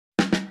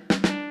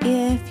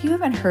If you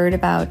haven't heard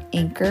about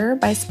Anchor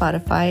by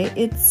Spotify,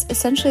 it's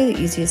essentially the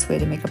easiest way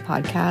to make a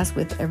podcast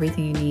with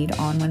everything you need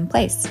on one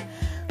place.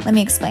 Let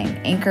me explain.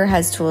 Anchor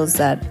has tools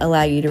that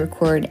allow you to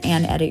record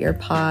and edit your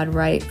pod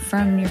right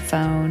from your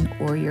phone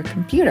or your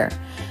computer.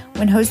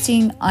 When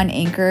hosting on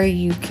Anchor,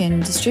 you can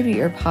distribute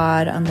your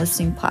pod on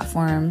listening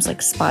platforms like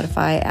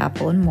Spotify,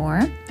 Apple, and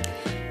more.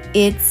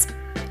 It's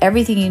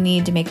everything you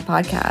need to make a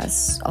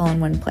podcast all in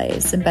one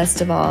place. And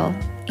best of all,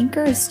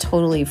 Anchor is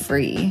totally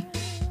free.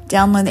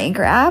 Download the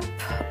Anchor app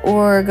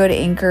or go to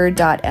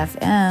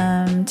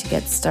anchor.fm to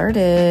get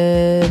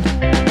started.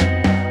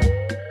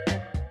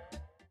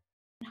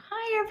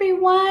 Hi,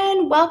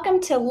 everyone. Welcome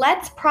to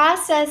Let's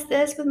Process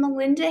This with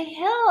Melinda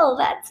Hill.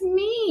 That's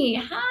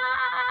me.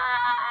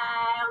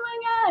 Hi. Oh, my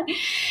God.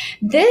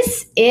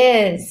 This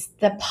is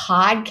the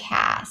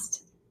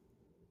podcast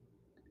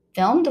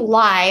filmed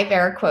live,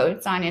 air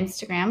quotes, on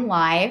Instagram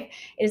Live.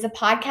 It is a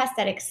podcast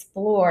that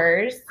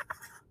explores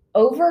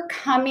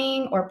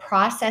overcoming or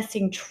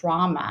processing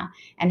trauma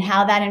and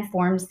how that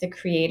informs the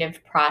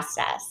creative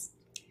process.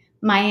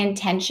 My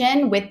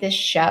intention with this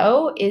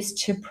show is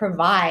to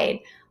provide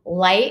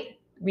light,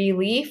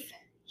 relief,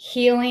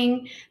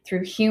 healing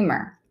through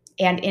humor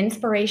and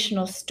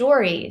inspirational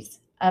stories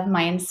of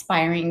my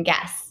inspiring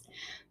guests,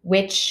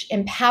 which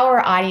empower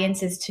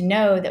audiences to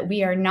know that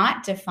we are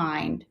not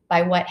defined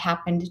by what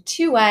happened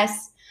to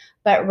us,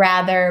 but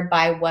rather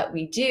by what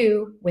we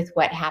do with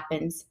what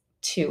happens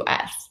to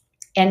us,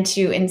 and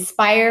to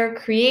inspire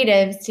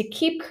creatives to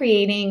keep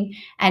creating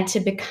and to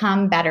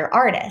become better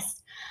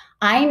artists.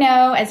 I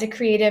know as a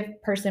creative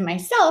person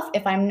myself,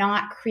 if I'm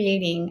not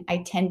creating,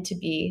 I tend to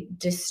be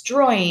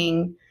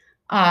destroying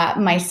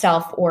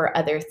myself or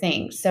other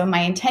things. So my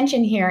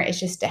intention here is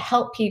just to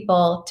help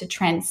people to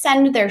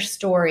transcend their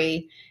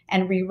story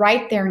and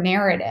rewrite their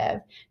narrative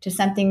to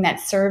something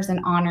that serves and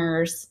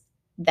honors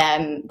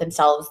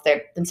themselves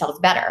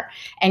better,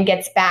 and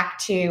gets back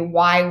to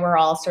why we're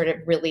all sort of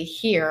really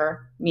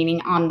here,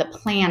 meaning on the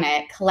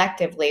planet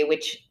collectively,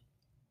 which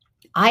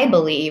I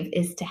believe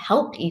is to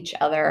help each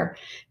other,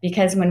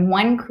 because when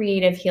one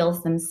creative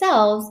heals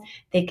themselves,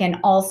 they can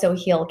also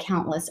heal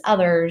countless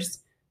others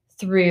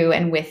through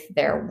and with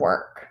their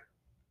work.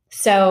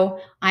 So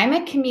I'm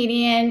a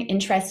comedian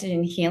interested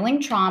in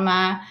healing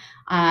trauma.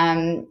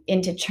 I'm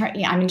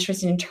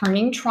interested in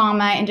turning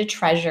trauma into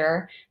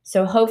treasure.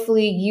 So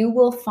hopefully you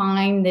will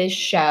find this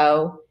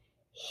show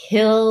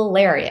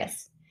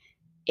hilarious.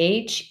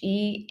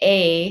 H-E-A-L,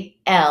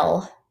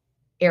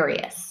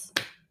 Arius.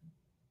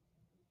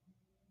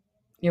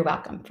 You're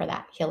welcome for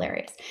that.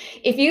 Hilarious.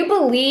 If you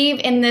believe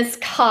in this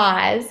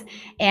cause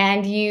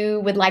and you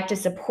would like to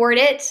support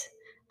it,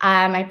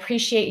 I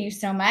appreciate you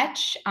so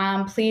much.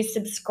 Please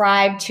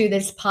subscribe to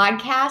this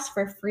podcast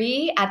for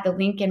free at the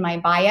link in my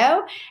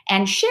bio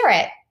and share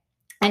it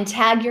and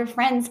tag your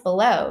friends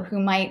below who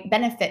might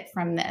benefit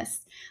from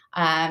this.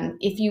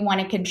 If you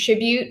want to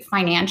contribute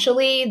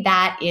financially,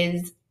 that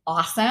is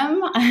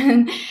awesome.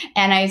 And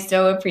I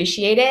so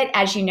appreciate it.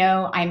 As you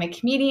know, I'm a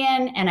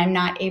comedian and I'm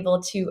not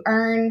able to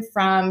earn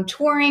from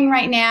touring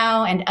right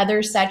now and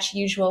other such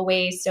usual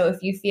ways. So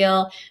if you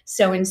feel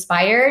so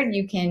inspired,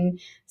 you can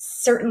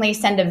certainly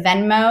send a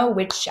Venmo,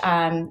 which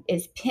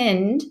is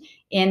pinned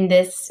in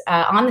this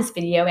on this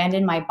video and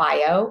in my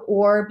bio,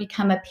 or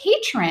become a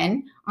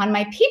patron on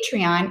my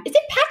Patreon. Is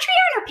it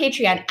Patreon or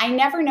Patreon? I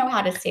never know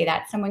how to say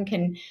that. Someone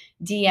can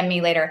DM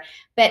me later.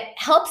 But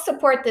help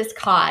support this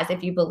cause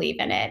if you believe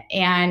in it.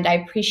 And I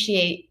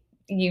appreciate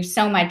you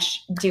so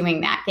much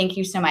doing that. Thank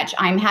you so much.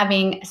 I'm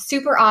having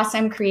super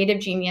awesome creative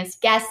genius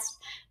guests,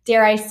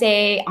 dare I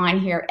say, on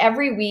here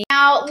every week.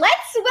 Now,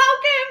 let's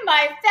welcome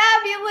my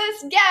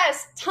fabulous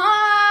guest,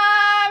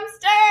 Tom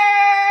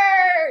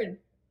Stern.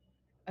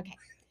 Okay.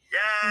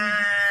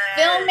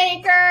 Yay!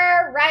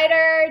 Filmmaker,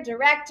 writer,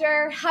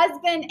 director,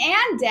 husband,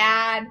 and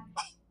dad.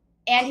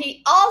 And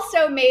he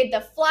also made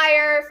the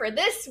flyer for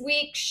this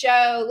week's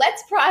show,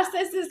 Let's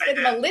Process This with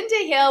Melinda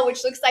Hill,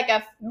 which looks like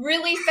a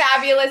really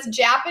fabulous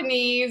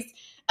Japanese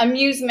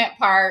amusement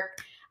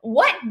park.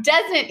 What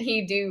doesn't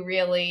he do,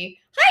 really?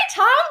 Hi,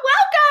 Tom.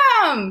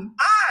 Welcome.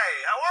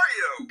 Hi, how are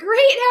you?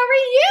 Great. How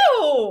are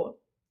you?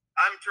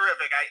 I'm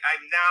terrific.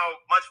 I'm now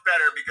much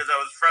better because I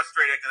was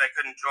frustrated because I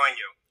couldn't join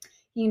you.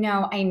 You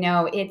know, I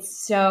know.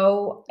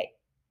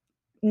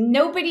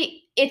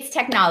 It's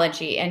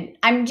technology, and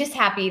I'm just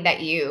happy that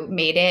you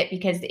made it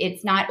because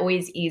it's not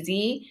always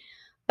easy.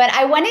 But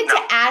I wanted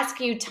to ask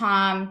you,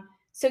 Tom,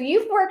 so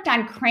you've worked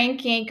on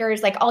Crank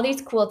Yankers, like all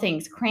these cool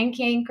things, Crank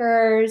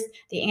Yankers,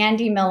 the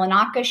Andy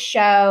Milonakis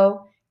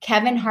Show,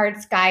 Kevin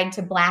Hart's Guide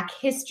to Black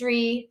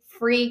History,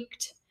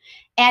 Freaked.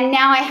 And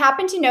now I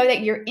happen to know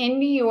that you're in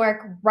New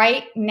York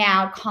right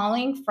now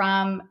calling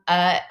from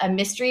a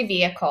mystery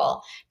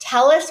vehicle.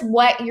 Tell us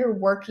what you're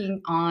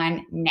working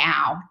on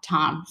now,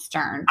 Tom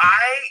Stern.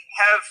 I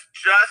have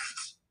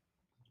just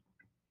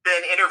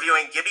been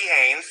interviewing Gibby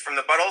Haynes from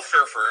the Butthole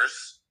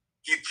Surfers.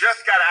 He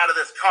just got out of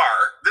this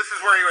car. This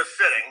is where he was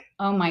sitting.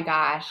 Oh my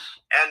gosh.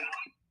 And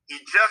he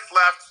just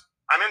left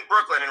I'm in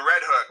Brooklyn, in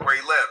Red Hook, where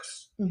he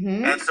lives.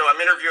 Mm-hmm. And so I'm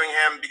interviewing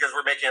him because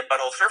we're making a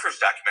Butthole Surfers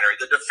documentary,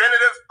 the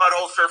definitive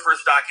Butthole Surfers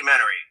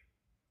documentary.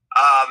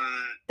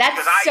 That's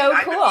so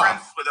I've cool. been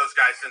friends with those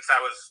guys since I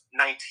was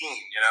 19,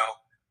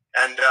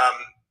 and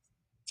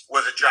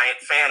was a giant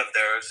fan of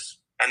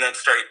theirs, and then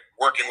started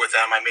working with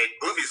them. I made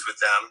movies with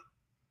them,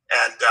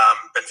 and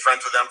been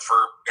friends with them for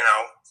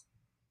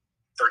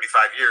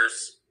 35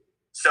 years.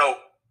 So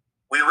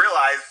we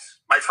realized,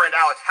 my friend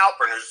Alex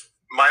Halpern, who's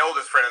my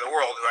oldest friend in the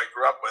world, who I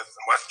grew up with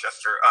in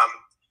Westchester,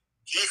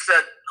 he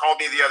called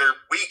me the other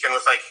week and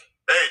was like,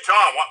 "Hey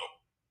Tom,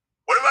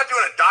 what about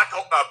doing a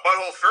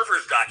Butthole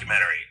Surfers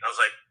documentary?" And I was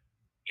like,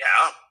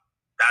 "Yeah,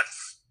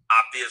 that's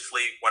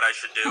obviously what I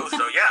should do."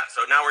 So yeah,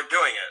 so now we're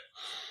doing it.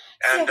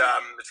 And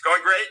it's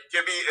going great.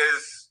 Gibby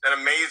is an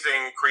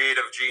amazing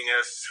creative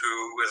genius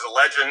who is a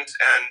legend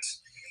and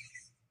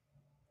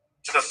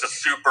just a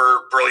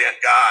super brilliant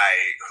guy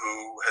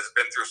who has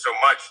been through so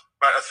much,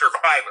 but a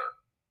survivor.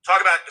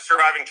 Talk about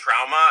surviving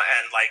trauma,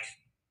 and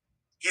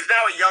he's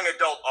now a young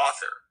adult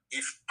author.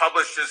 He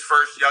published his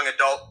first young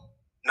adult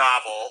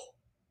novel,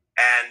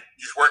 and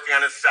he's working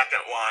on his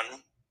second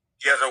one.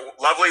 He has a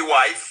lovely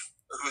wife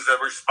who's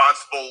a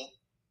responsible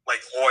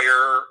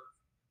lawyer,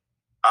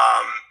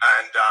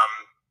 and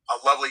a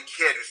lovely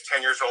kid who's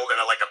 10 years old and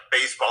a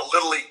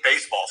little league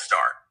baseball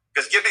star.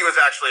 Because Gibby was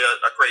actually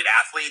a great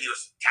athlete. He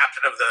was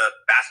captain of the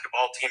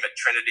basketball team at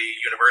Trinity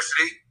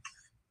University.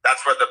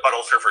 That's where the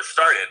Butthole Surfers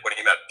started, when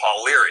he met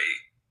Paul Leary.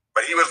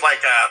 But he was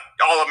like a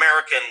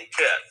all-American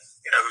kid,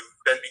 who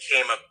then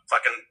became a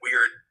fucking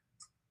weird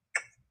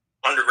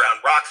underground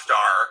rock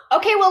star.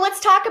 Okay, well,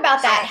 let's talk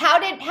about that. How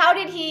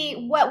did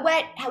he? What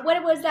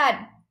was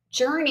that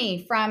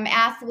journey from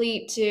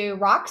athlete to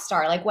rock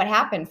star? What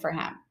happened for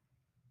him?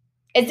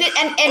 Is it?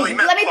 And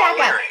let me back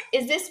up.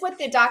 Is this what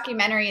the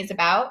documentary is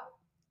about?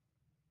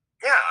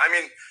 Yeah,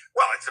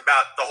 it's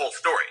about the whole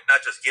story,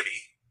 not just Gibby.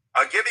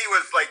 Gibby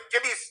was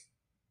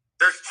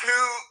there's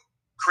two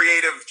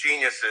creative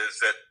geniuses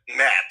that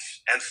met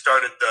and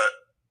started the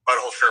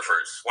Butthole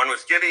Surfers. One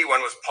was Gibby,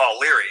 one was Paul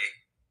Leary,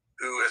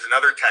 who is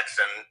another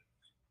Texan,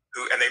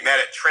 and they met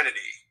at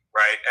Trinity,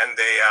 right? And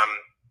they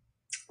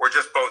were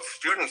just both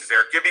students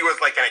there. Gibby was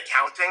an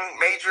accounting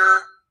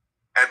major,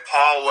 and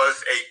Paul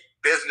was a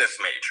business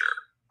major.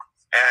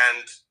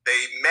 And they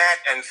met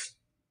and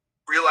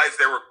realized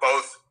they were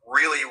both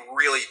really,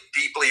 really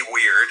deeply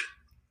weird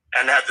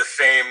and had the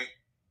same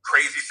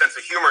crazy sense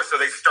of humor. So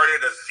they started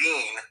a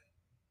zine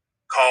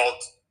called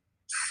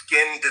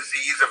Skin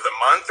Disease of the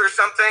Month or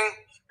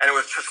something. And it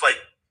was just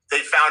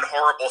they found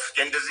horrible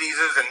skin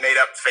diseases and made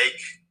up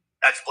fake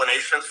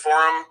explanations for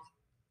them.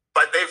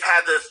 But they've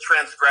had this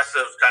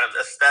transgressive kind of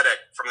aesthetic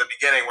from the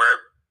beginning,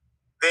 where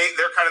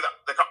they're kind of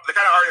the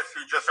kind of artists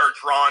who just are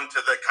drawn to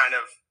the kind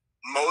of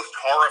most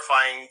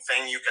horrifying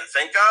thing you can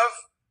think of,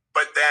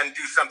 but then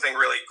do something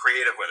really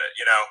creative with it,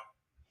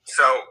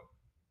 So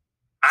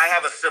I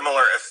have a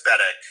similar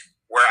aesthetic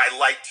where I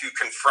like to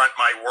confront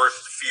my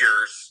worst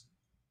fears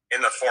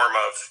in the form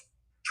of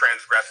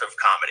transgressive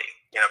comedy,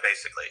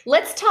 basically.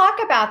 Let's talk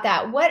about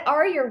that. What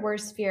are your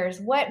worst fears?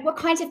 What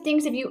kinds of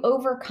things have you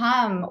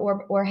overcome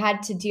or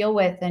had to deal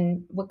with,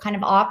 and what kind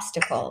of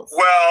obstacles?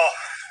 Well,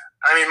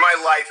 my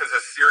life is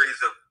a series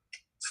of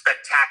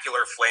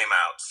spectacular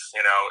flameouts,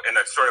 in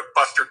a sort of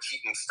Buster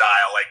Keaton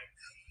style.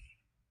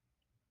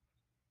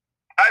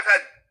 I've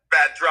had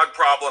bad drug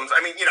problems.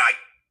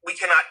 We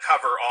cannot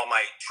cover all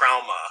my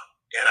trauma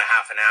in a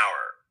half an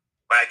hour,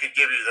 but I could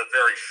give you the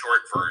very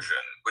short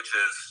version, which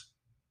is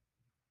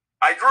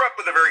I grew up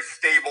with a very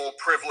stable,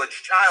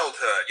 privileged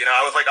childhood.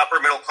 I was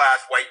upper middle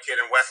class white kid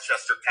in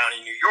Westchester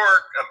County, New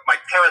York. My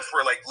parents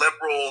were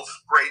liberals,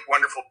 great,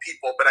 wonderful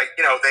people, but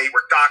they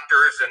were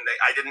doctors, and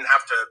I didn't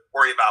have to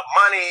worry about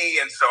money.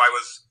 And so I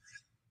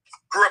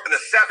grew up in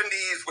the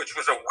 70s, which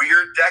was a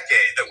weird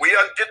decade that we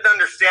didn't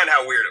understand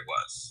how weird it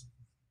was.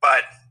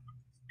 But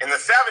in the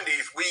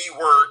 70s, we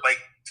were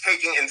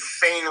taking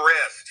insane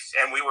risks,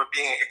 and we were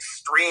being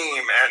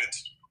extreme, and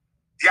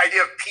the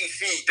idea of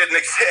PC didn't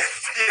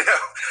exist,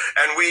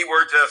 and we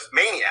were just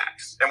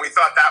maniacs, and we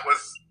thought that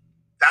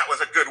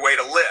was a good way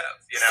to live,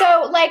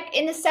 So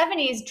in the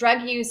 70s,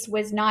 drug use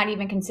was not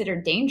even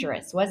considered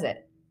dangerous, was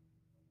it?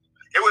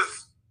 It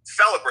was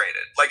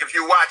celebrated. If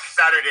you watch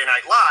Saturday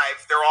Night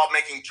Live, they're all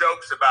making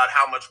jokes about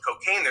how much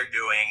cocaine they're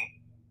doing,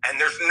 and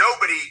there's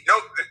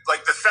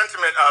the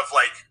sentiment of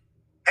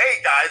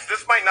hey guys,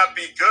 this might not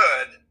be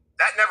good,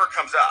 that never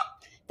comes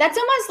up. That's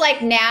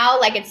almost now,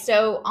 it's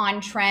so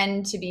on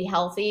trend to be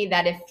healthy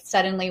that if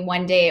suddenly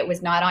one day it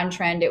was not on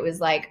trend, it was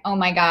oh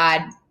my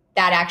God,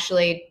 that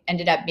actually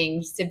ended up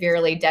being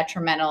severely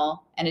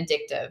detrimental and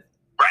addictive.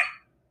 Right.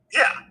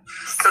 Yeah.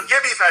 So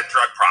Gibby's had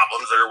drug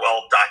problems that are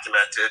well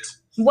documented.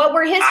 What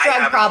were his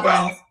drug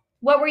problems? Well.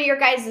 What were your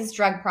guys'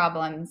 drug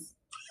problems?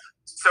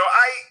 So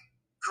I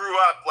grew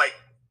up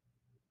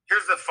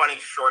here's the funny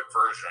short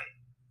version.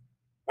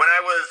 When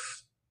I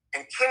was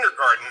in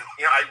kindergarten,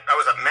 I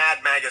was a Mad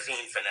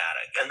magazine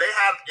fanatic, and they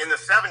had in the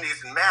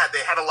 70s in Mad,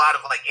 they had a lot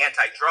of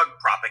anti-drug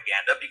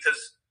propaganda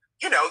because,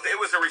 it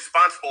was a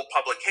responsible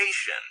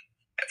publication.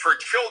 for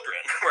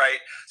children, right?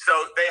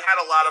 So they had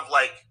a lot of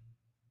like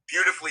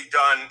beautifully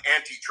done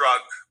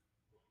anti-drug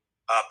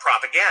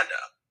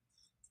propaganda.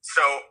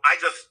 So I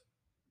just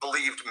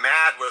believed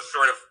MAD was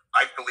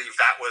I believe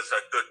that was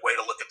a good way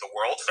to look at the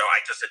world. So I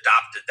just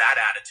adopted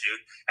that attitude.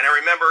 And I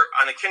remember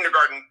on the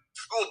kindergarten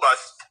school bus,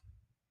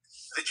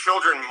 the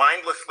children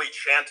mindlessly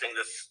chanting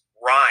this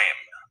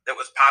rhyme that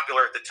was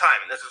popular at the time.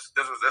 And this was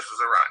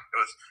a rhyme. It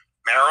was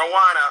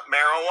marijuana,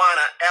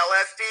 marijuana,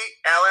 LSD,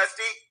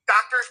 LSD.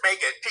 Doctors make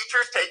it,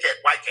 teachers take it.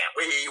 Why can't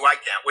we? Why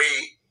can't we?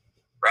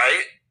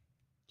 Right?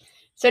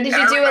 So did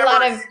you do a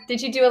lot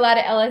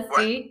of LSD?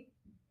 What?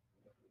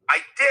 I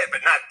did,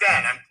 but not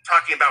then. I'm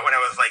talking about when I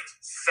was like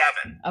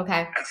 7.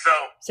 Okay. And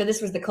so this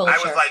was the culture.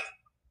 I was like,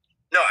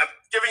 no, I'm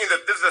giving you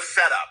this is a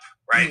setup,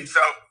 right?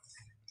 So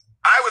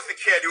I was the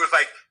kid who was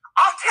like,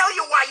 I'll tell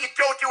you why you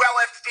don't do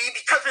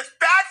LSD, because it's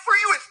bad for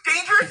you, it's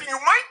dangerous, and you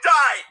might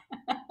die.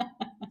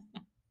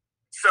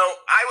 So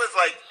I was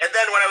like, and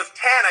then when I was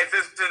 10, I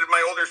visited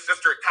my older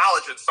sister at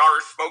college and saw her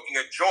smoking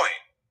a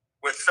joint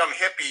with some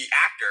hippie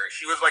actor.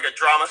 She was like a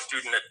drama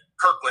student at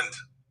Kirkland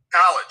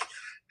College.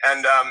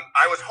 And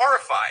I was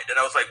horrified. And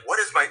I was like, what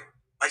is my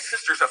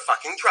sister's a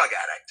fucking drug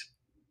addict.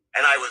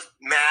 And I was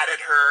mad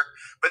at her.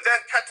 But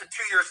then cut to 2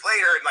 years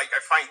later, and like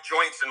I find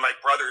joints in my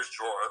brother's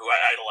drawer, who I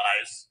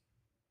idolize.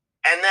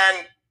 And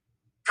then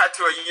cut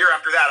to a year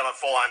after that, I'm a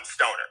full-on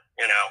stoner,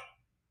 you know?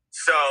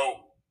 So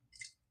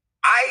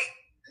I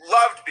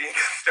loved being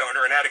a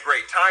stoner and had a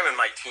great time in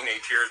my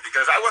teenage years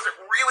because I wasn't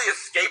really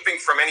escaping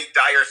from any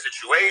dire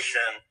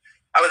situation.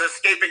 I was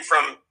escaping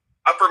from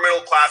upper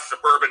middle class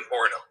suburban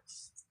boredom.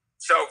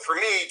 So for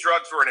me,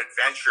 drugs were an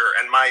adventure,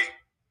 and my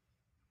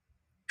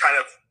kind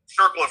of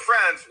circle of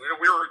friends, we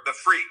were the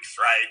freaks,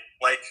 right?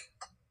 Like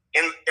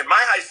in my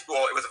high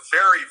school, it was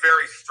very,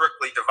 very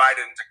strictly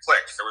divided into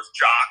cliques. There was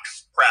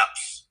jocks,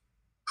 preps,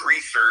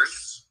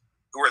 greasers,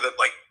 who were the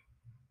like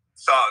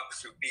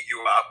thugs who beat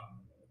you up,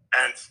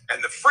 and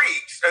the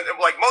freaks. And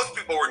like most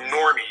people were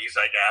normies,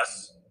 I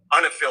guess,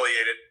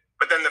 unaffiliated.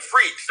 But then the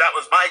freaks, that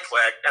was my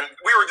clique, and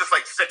we were just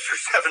like 6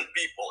 or 7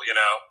 people, you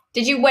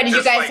know. What did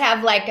you guys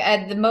have, like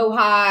the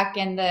mohawk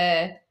and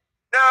the?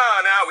 No,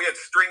 we had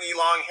stringy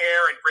long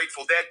hair and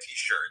Grateful Dead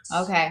T-shirts.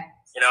 Okay.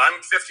 You know, I'm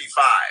 55.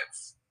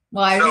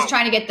 Well, I was just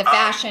trying to get the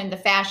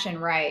fashion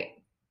right.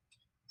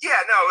 Yeah,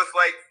 no, it was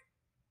like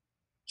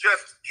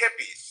just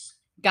hippies.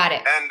 Got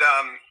it. And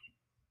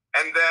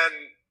then,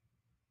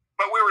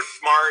 but we were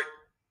smart.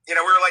 You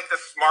know, we were like the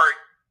smart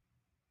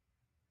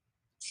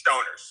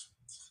stoners.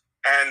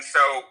 And so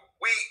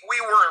we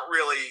weren't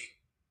really,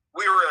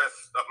 we were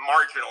a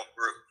marginal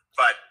group,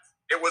 but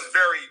it was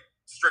very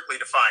strictly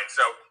defined.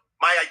 So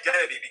my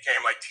identity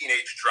became like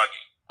teenage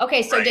druggie.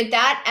 Okay, so right? Did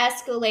that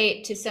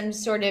escalate to some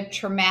sort of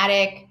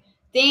traumatic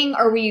thing,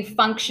 or were you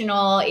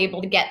functional,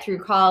 able to get through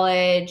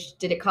college?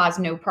 Did it cause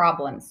no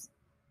problems?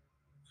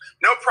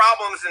 No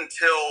problems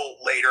until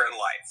later in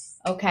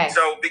life. Okay.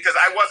 So because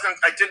I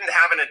didn't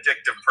have an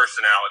addictive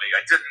personality.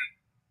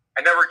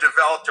 I never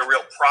developed a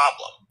real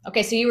problem.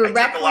 Okay, so you were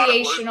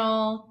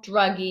recreational,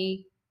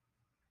 druggy,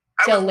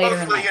 till later in life.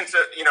 I was mostly into,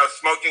 you know,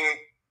 smoking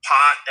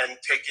pot and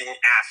taking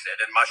acid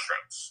and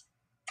mushrooms.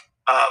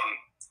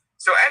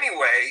 So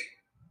anyway,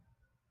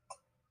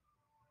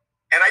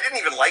 and I didn't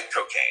even like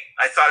cocaine.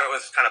 I thought it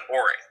was kind of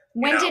boring.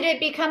 When did it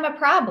become a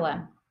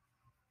problem?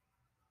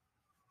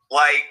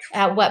 Like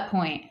at what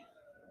point?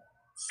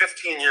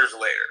 15 years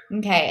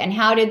later. Okay, and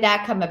how did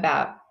that come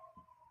about?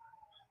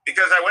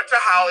 Because I went to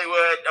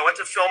Hollywood, I went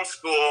to film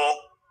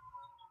school.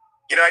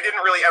 You know, I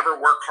didn't really ever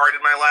work hard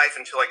in my life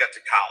until I got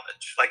to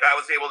college. Like, I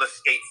was able to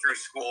skate through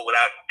school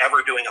without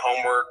ever doing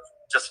homework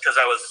just because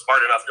I was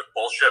smart enough to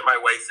bullshit my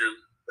way through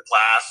the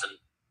class, and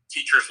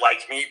teachers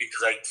liked me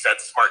because I said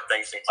smart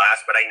things in class,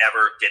 but I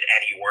never did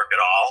any work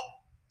at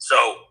all. So,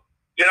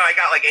 you know, I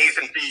got like A's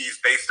and B's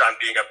based on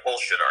being a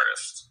bullshit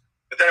artist.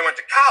 But then I went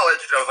to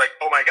college and I was like,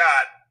 oh my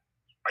God,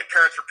 my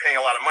parents are paying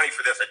a lot of money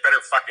for this. I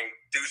better fucking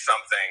do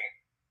something.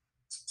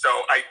 So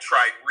I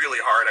tried really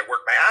hard. I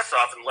worked my ass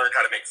off and learned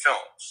how to make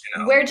films. You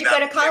know? Where'd you go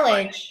to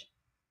college?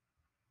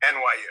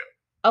 NYU.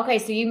 Okay,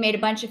 so you made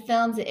a bunch of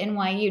films at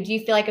NYU. Do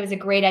you feel like it was a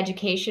great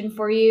education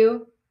for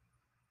you?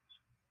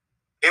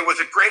 It was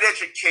a great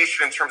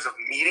education in terms of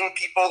meeting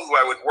people who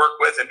I would work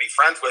with and be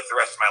friends with the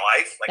rest of my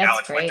life, like That's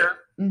Alex great.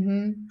 Winter,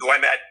 who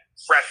I met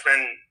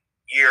freshman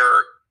year,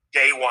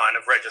 day one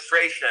of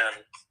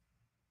registration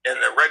in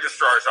the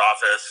registrar's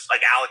office. Like,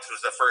 Alex was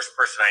the first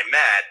person I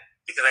met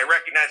because I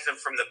recognized him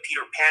from the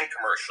Peter Pan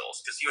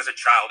commercials because he was a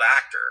child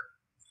actor.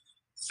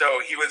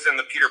 So he was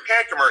in the Peter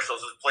Pan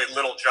commercials and played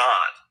Little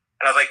John.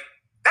 And I was like,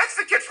 that's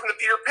the kid from the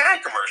Peter Pan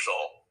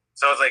commercial.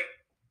 So I was like,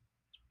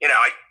 you know,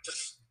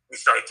 we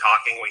started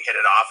talking, we hit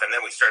it off, and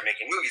then we started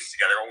making movies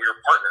together, and we were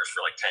partners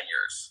for like 10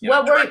 years.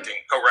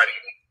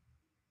 Co-writing.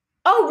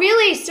 Oh,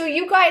 really? So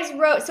you guys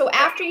wrote, so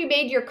after you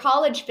made your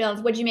college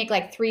films, would you make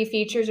like 3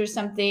 features or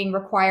something,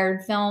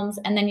 required films,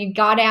 and then you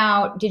got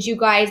out, did you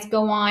guys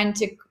go on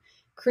to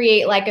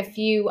create like a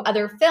few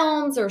other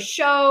films or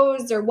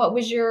shows, or what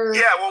was your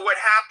Yeah, well, what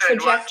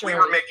happened was trajectory? we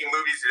were making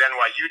movies at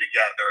NYU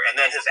together, and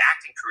then his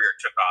acting career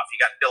took off.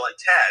 He got Bill and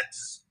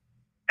Ted's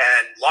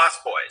and Lost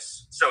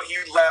Boys. So he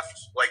left,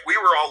 like we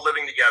were all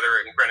living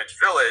together in Greenwich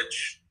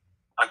Village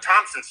on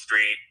Thompson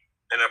Street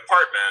in an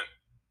apartment,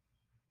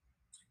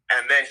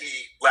 and then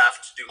he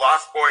left to do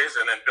Lost Boys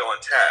and then Bill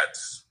and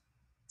Ted's.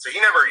 So he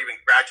never even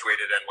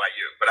graduated at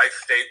NYU, but I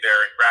stayed there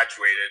and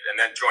graduated and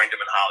then joined him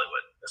in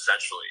Hollywood,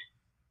 essentially.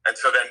 And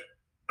so then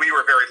we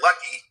were very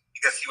lucky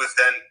because he was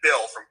then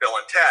Bill from Bill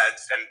and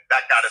Ted's, and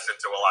that got us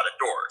into a lot of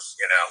doors,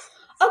 you know?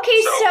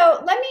 Okay,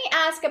 so let me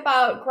ask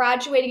about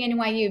graduating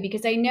NYU,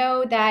 because I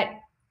know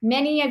that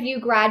many of you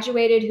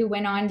graduated who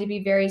went on to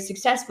be very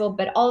successful,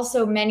 but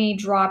also many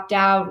dropped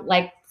out,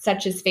 like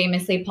such as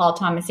famously Paul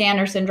Thomas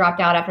Anderson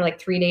dropped out after like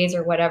 3 days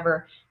or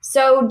whatever.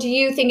 So do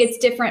you think it's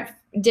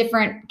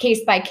different case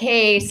by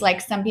case?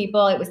 Like some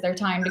people, it was their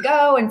time to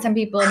go, and some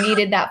people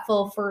needed that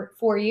full for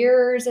 4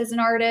 years as an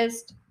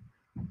artist?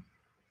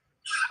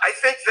 I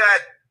think that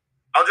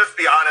I'll just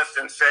be honest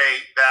and say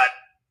that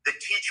the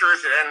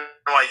teachers at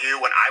NYU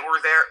when I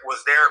was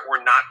there were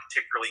not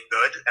particularly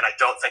good, and I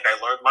don't think I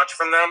learned much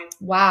from them.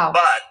 Wow.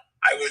 But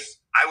I was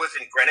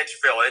in Greenwich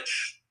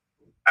Village.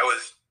 I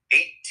was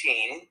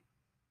 18,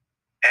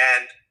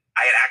 and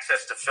I had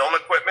access to film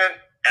equipment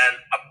and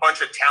a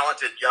bunch of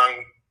talented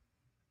young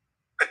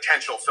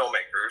potential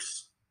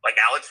filmmakers like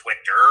Alex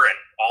Winter and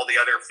all the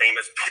other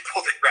famous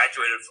people that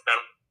graduated from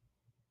them.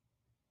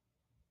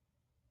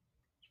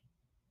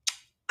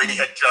 He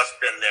had just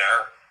been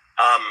there.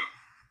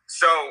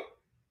 So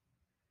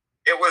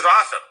it was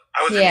awesome.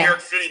 I was in New York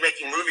City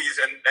making movies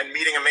and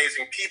meeting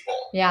amazing people.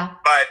 Yeah.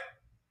 But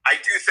I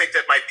do think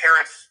that my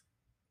parents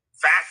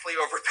vastly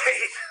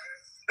overpaid.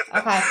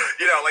 Okay.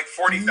 You know, like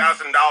 $40,000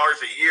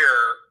 a year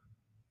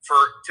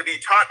to be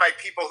taught by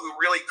people who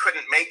really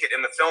couldn't make it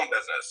in the film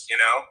business, you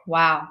know?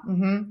 Wow.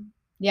 Mm-hmm.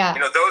 Yeah.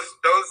 You know, those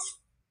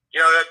you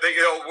know, the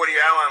old Woody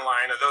Allen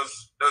line of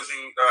those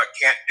who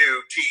can't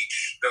do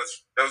teach.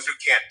 Those who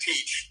can't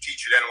teach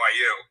at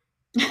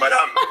NYU. But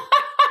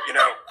you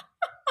know,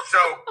 so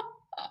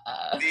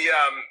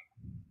I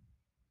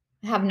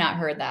have not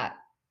heard that.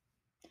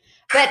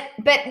 But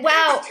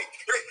wow.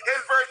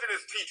 His version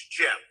is teach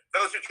Jim.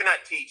 Those who cannot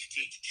teach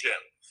Jim.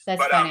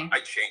 That's funny. I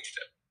changed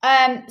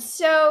it.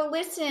 So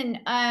listen,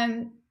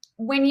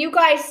 when you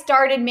guys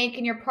started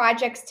making your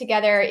projects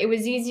together, it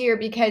was easier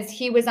because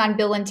he was on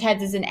Bill and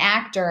Ted's as an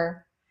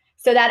actor.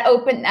 So that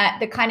opened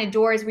the kind of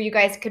doors where you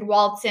guys could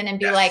waltz in and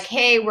be like,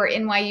 hey, we're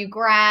NYU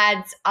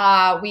grads.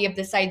 We have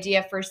this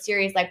idea for a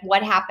series. Like,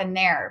 what happened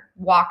there?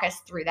 Walk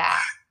us through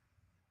that.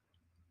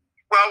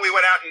 Well, we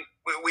went out and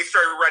we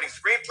started writing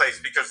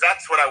screenplays because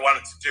that's what I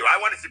wanted to do. I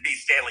wanted to be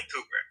Stanley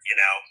Kubrick, you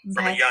know.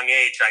 From a young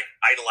age, I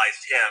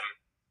idolized him.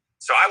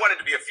 So I wanted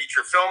to be a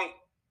feature film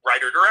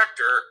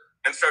writer-director,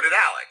 and so did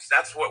Alex.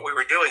 That's what we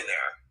were doing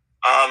there.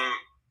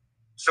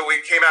 So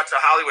we came out to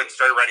Hollywood and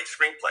started writing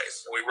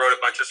screenplays. And we wrote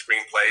a bunch of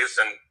screenplays,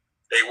 and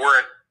they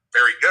weren't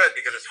very good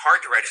because it's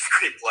hard to write a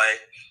screenplay.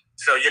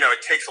 So, you know,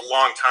 it takes a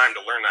long time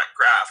to learn that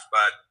craft.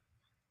 But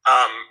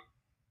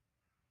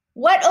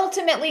what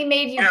ultimately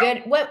made you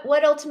good?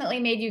 What ultimately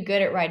made you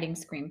good at writing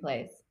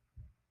screenplays?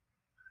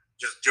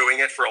 Just doing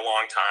it for a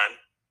long time,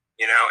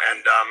 you know,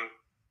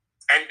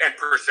 and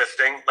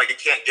persisting. Like, you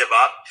can't give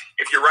up.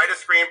 If you write a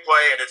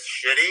screenplay and it's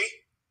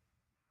shitty,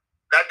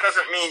 that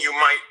doesn't mean you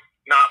might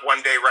not one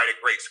day write a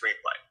great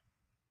screenplay.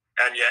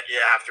 And yet you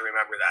have to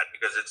remember that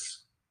because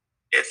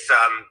it's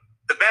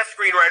the best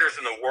screenwriters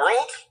in the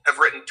world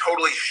have written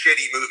totally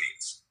shitty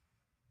movies,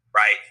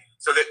 right?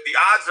 So that the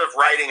odds of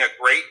writing a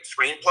great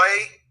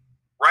screenplay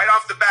right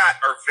off the bat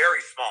are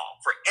very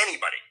small for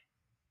anybody.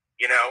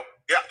 You know,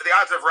 the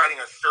odds of writing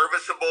a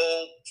serviceable,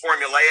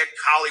 formulaic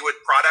Hollywood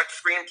product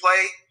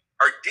screenplay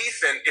are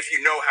decent if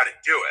you know how to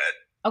do it.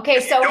 Okay,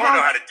 if you don't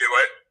know how to do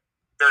it,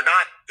 they're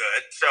not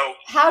good. So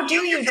how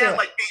do you can't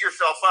like beat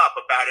yourself up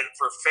about it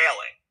for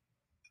failing.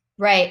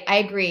 Right, I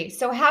agree.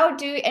 So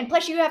and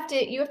plus you have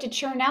to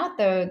churn out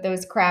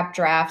those crap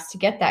drafts to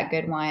get that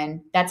good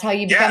one. That's how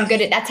you become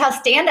good that's how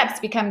stand-ups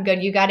become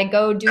good. You got to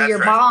go do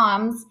your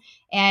bombs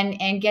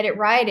and get it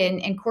right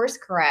and course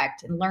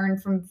correct and learn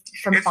from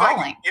it's falling.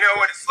 Like, you know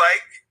what it's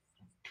like?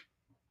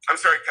 I'm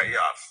sorry to cut you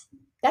off.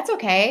 That's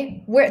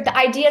okay. The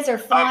ideas are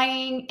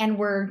flying and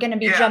we're going to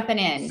be jumping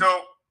in.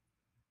 So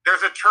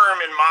there's a term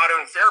in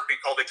modern therapy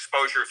called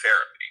exposure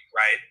therapy,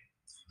 right?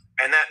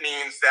 And that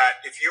means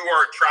that if you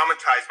are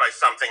traumatized by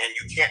something and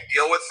you can't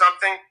deal with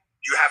something,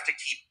 you have to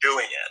keep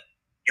doing it.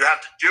 You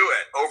have to do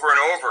it over and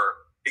over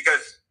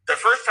because the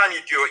first time you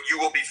do it, you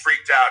will be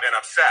freaked out and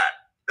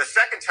upset. The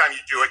second time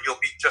you do it,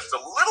 you'll be just a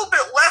little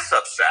bit less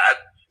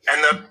upset.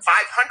 And the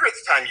 500th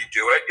time you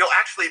do it, you'll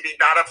actually be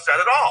not upset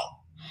at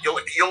all. You'll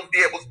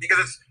be able to, because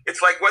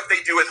it's like what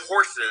they do with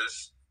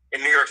horses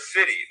in New York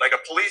City. Like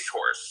a police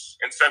horse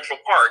in Central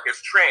Park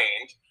is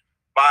trained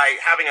by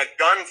having a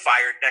gun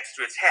fired next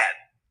to its head.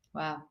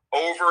 Wow.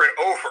 Over and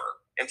over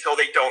until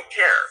they don't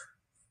care.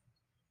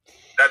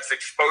 That's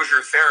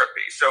exposure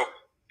therapy. So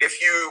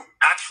if you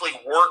actually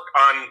work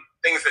on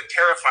things that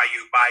terrify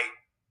you by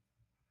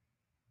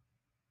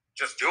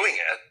just doing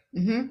it,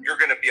 you're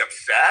going to be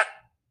upset,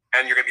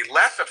 and you're going to be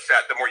less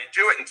upset the more you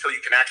do it until you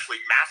can actually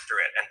master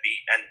it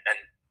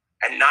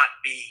and not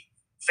be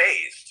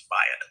fazed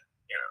by it,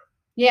 you know?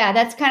 Yeah,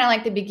 that's kind of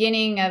like the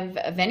beginning of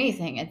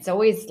anything. It's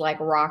always like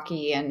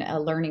rocky and a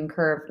learning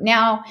curve.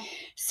 Now,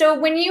 so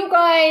when you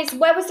guys,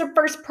 what was the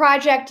first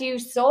project you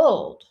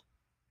sold?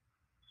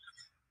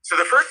 So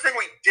the first thing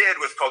we did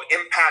was called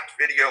Impact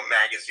Video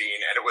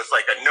Magazine, and it was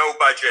like a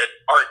no-budget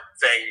art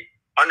thing,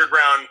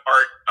 underground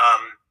art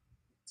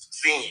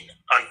scene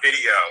on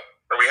video,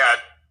 where we had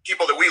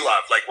people that we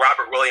loved, like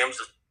Robert Williams,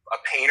 a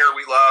painter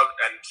we loved,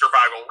 and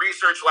Survival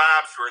Research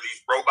Labs, who are these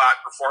robot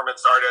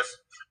performance artists,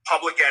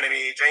 Public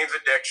Enemy, Jane's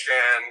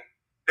Addiction,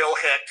 Bill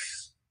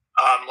Hicks,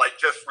 like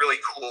just really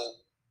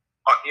cool,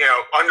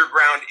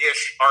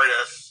 underground-ish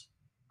artists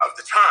of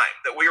the time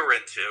that we were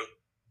into.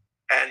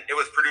 And it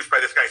was produced by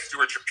this guy,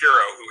 Stuart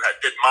Shapiro, who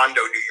did Mondo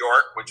New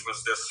York, which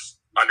was this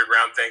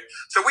underground thing.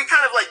 So we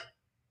kind of like,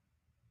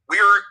 we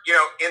were,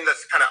 in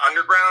this kind of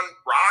underground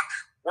rock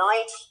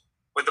world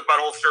with the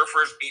Butthole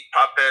Surfers, Meat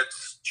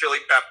Puppets,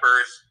 Chili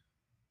Peppers.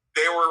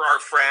 They were our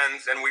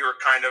friends, and we were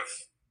kind of,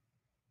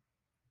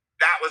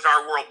 that was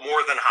our world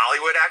more than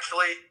Hollywood,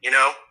 actually,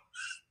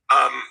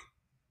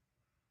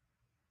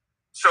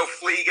 So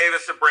Flea gave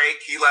us a break.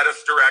 He let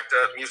us direct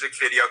a music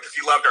video because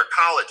he loved our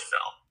college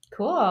film.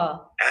 Cool.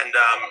 And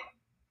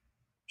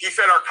he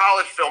said our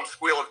college film,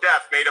 Squeal of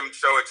Death, made him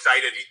so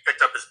excited he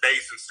picked up his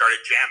bass and started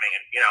jamming.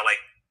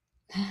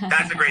 And,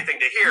 that's a great thing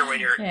to hear when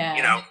you're, 22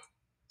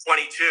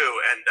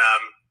 and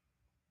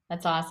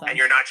that's awesome. And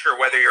you're not sure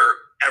whether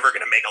you're ever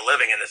going to make a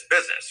living in this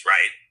business,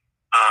 right?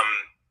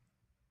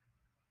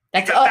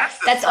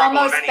 That's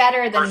almost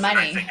better than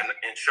money. I think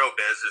in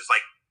showbiz is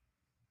like,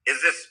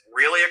 is this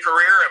really a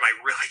career? Am I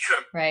really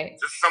going to, right?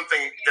 Is this something,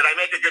 did I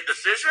make a good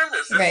decision?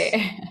 Is this, right.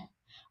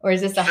 Or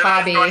is this a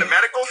hobby? Should I have gone to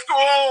medical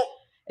school?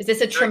 Is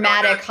this a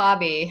traumatic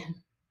hobby?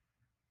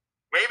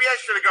 Maybe I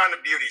should have gone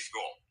to beauty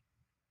school.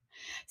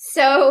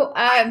 So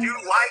I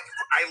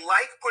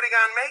like putting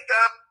on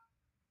makeup.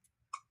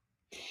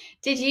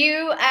 Did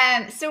you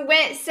so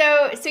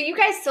you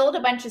guys sold a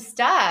bunch of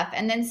stuff,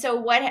 and then so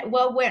what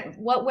went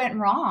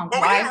wrong? Well,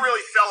 we didn't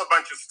really sell a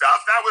bunch of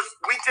stuff.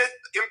 We did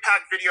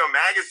Impact Video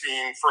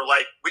Magazine for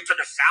we took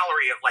a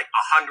salary of like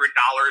 $100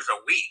 a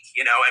week.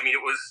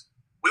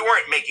 We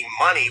weren't making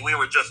money. We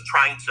were just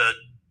trying to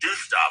do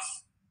stuff.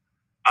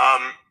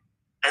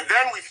 And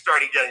then we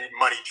started getting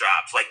money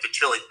jobs like the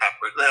Chili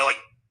Peppers.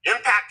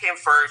 Impact came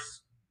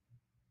first.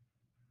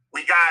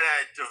 We got a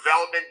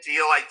development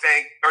deal, I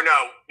think. Or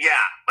no, yeah.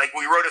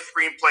 We wrote a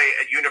screenplay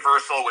at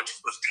Universal, which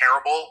was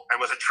terrible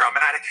and was a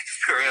traumatic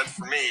experience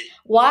for me.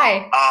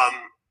 Why?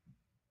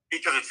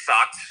 Because it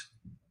sucked.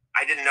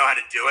 I didn't know how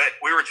to do it.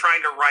 We were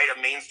trying to write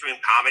a mainstream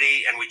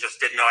comedy, and we just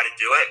didn't know how to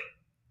do it.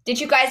 Did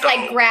you guys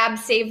grab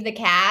Save the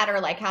Cat, or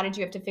how did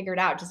you have to figure it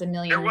out? Just a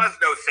million? There was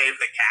no Save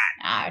the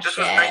Cat. This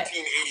was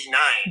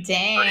 1989.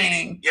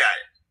 Dang. Yeah.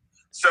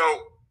 So,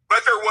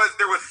 but there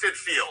was Sid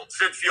Field.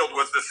 Sid Field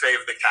was the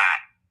Save the Cat.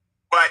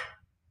 But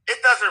it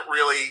doesn't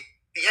really,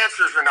 the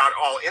answers are not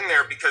all in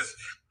there because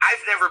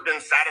I've never been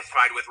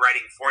satisfied with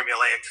writing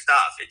formulaic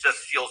stuff. It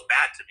just feels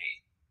bad to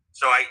me.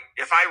 So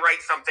if I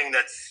write something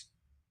that's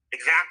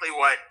exactly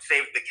what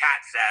Save the Cat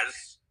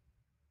says,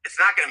 it's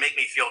not going to make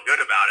me feel good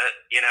about it,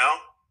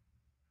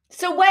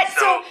 So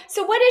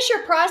what is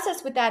your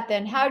process with that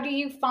then? How do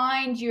you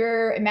find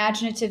your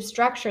imaginative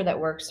structure that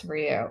works for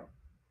you?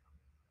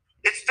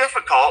 It's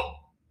difficult.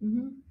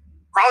 Mm-hmm.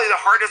 Probably the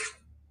hardest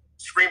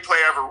screenplay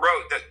I ever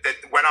wrote that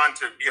went on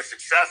to be a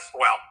success.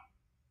 Well,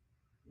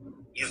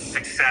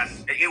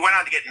 it went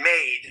on to get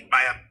made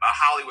by a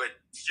Hollywood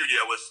studio,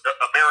 was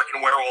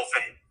American Werewolf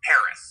in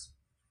Paris.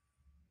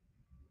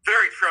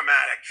 Very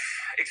traumatic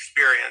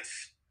experience.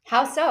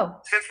 How so?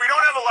 Since we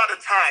don't have a lot of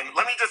time,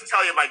 let me just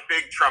tell you my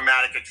big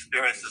traumatic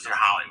experiences in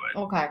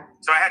Hollywood. Okay.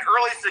 So I had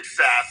early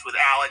success with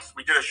Alex.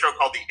 We did a show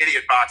called The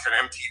Idiot Box on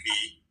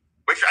MTV,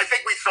 which I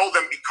think we sold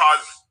them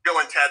because Bill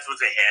and Ted's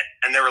was a hit.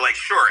 And they were like,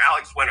 sure,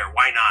 Alex Winter,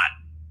 why not?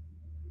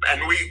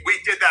 And we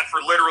did that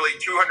for literally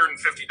 $250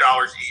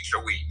 each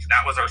a week.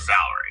 That was our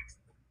salary.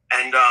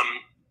 And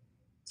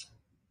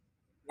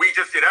we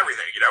just did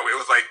everything. It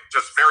was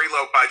just very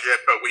low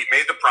budget, but we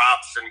made the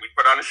props and we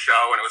put on a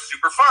show and it was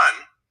super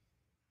fun.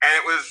 And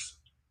it was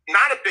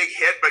not a big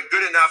hit, but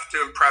good enough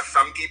to impress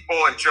some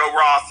people. And Joe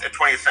Roth at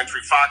 20th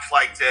Century Fox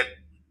liked it.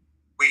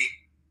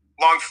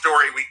 Long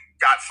story, we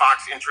got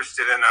Fox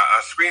interested in a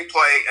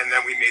screenplay, and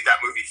then we made that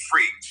movie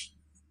Freaked.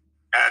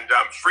 And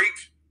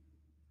Freaked,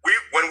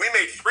 when we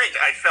made Freaked,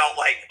 I felt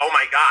like, oh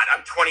my God,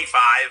 I'm 25.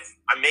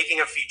 I'm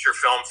making a feature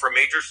film for a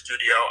major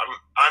studio.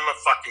 I'm a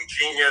fucking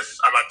genius.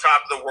 I'm on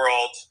top of the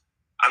world.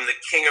 I'm the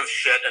king of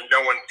shit, and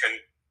no one can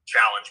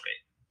challenge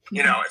me.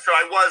 So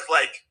I was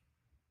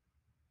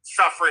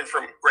suffering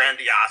from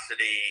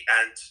grandiosity,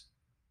 and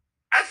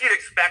as you'd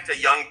expect a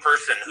young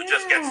person who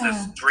just gets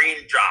this dream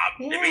job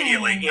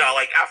immediately,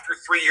 after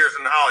 3 years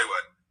in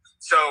Hollywood.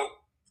 So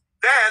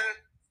then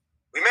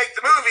we make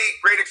the movie,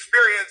 great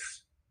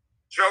experience.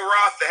 Joe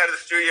Roth, the head of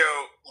the studio,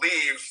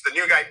 leaves. The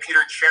new guy, Peter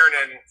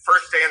Chernin,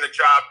 first day on the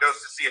job, goes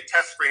to see a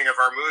test screening of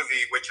our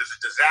movie, which is a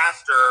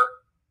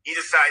disaster. He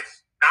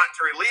decides not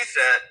to release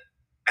it,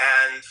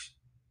 and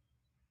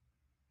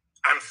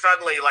I'm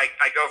suddenly like,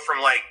 I go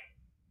from like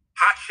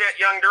hot shit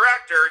young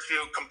director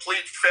to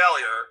complete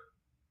failure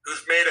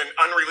who's made an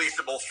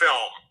unreleasable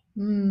film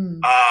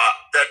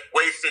that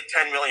wasted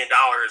 $10 million,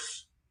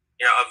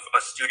 of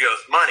a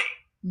studio's money.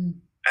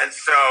 And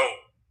so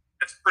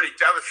it's pretty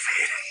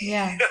devastating.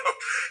 Yeah. And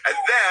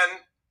then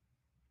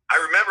I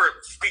remember,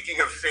 speaking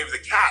of Save the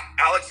Cat,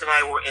 Alex and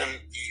I were in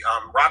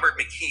the Robert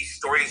McKee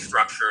story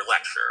structure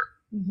lecture.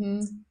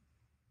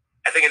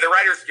 I think at the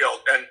Writers Guild,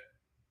 and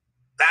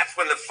that's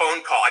when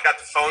I got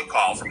the phone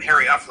call from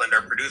Harry Uffland,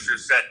 our producer,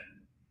 said,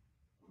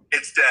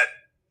 "It's dead.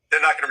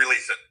 They're not going to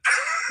release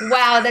it."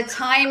 Wow, the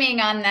timing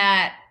on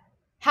that.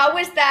 How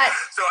was that?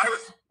 So I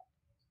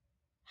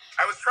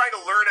was trying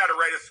to learn how to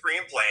write a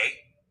screenplay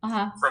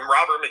from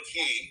Robert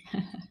McKee,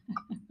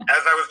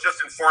 as I was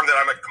just informed that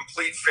I'm a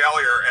complete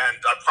failure and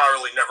I'll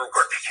probably never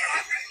work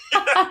again.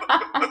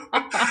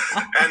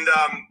 And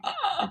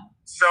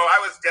so I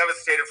was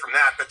devastated from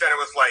that. But then it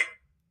was like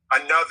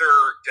another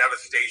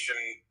devastation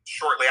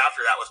shortly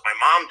after that was my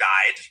mom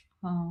died.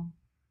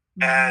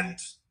 And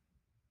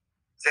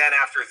then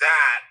after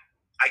that,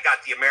 I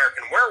got the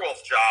American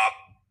Werewolf job,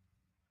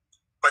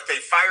 but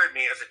they fired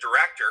me as a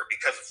director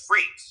because of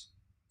Freaks.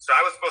 So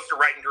I was supposed to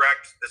write and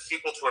direct the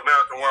sequel to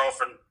American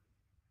Werewolf in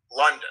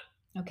London.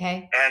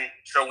 Okay. And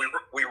so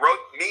we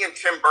wrote, me and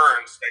Tim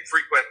Burns, my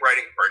frequent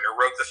writing partner,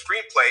 wrote the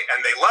screenplay, and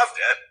they loved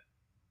it.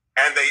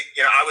 And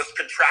I was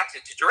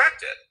contracted to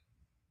direct it.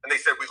 And they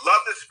said, "We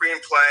love the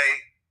screenplay.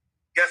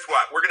 Guess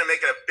what? We're going to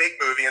make it a big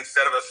movie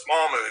instead of a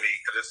small movie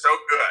because it's so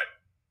good."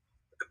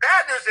 But the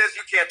bad news is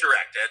you can't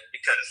direct it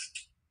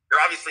because you're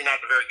obviously not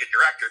a very good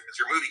director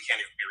because your movie can't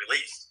even be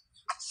released.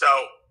 So,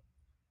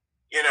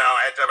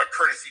 I had to have a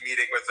courtesy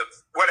meeting with them,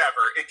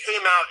 whatever. It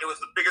came out, it was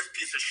the biggest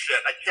piece of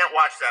shit. I can't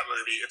watch that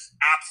movie. It's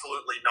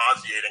absolutely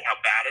nauseating how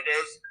bad it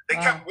is. They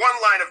kept one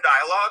line of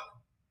dialogue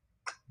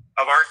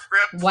of our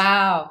script.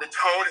 Wow. The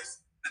tone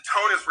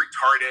is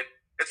retarded.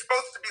 It's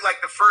supposed to be like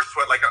the first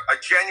one, like a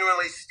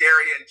genuinely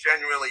scary and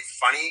genuinely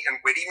funny and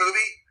witty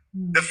movie.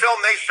 The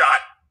film they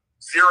shot,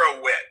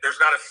 zero wit. There's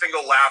not a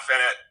single laugh in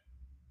it.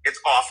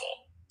 It's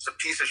awful. It's a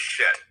piece of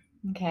shit.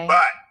 Okay.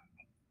 But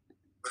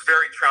it was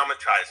very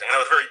traumatizing, and I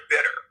was very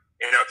bitter,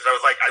 because I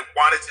was like, I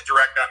wanted to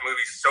direct that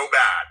movie so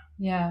bad.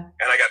 Yeah.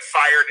 And I got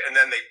fired, and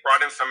then they brought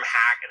in some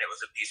hack, and it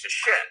was a piece of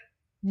shit.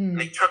 And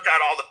they took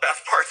out all the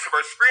best parts of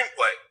our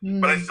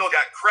screenplay, but I still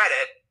got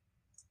credit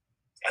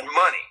and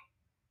money.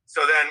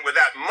 So then with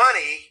that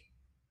money,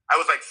 I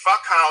was like,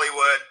 fuck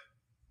Hollywood.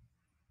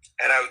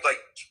 And I was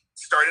like,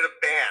 started a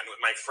band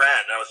with my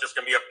friend. I was just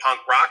going to be a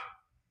punk rock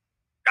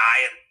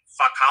guy, and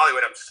fuck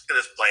Hollywood. I'm sick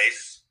of this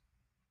place.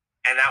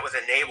 And that was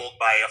enabled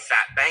by a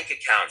fat bank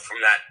account from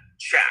that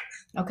check.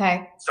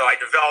 Okay. So I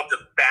developed a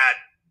bad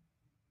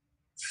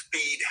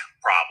speed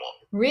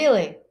problem.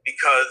 Really?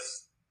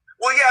 Because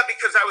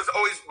I was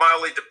always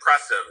mildly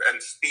depressive, and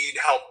speed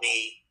helped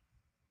me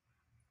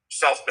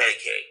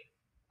self-medicate.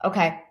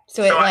 Okay.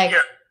 So I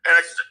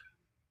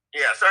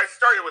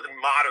started with a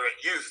moderate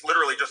use,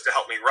 literally just to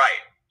help me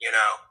write,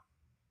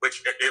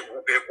 which it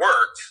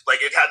worked.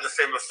 Like, it had the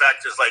same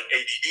effect as like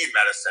ADD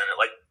medicine. It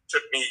like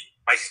took me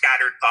my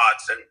scattered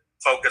thoughts and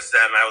focused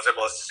them. I was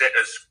able to sit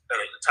as a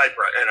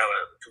typewriter,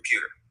 a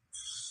computer.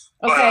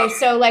 Okay.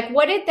 So like,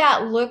 what did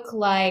that look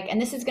like? And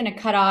this is going to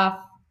cut off,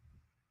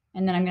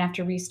 and then I'm going to have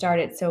to restart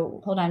it. So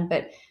hold on.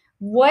 But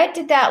what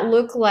did that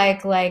look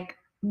like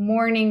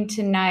morning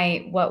to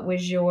night? What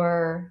was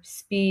your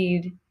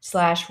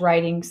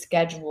speed/writing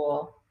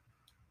schedule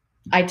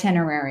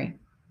itinerary?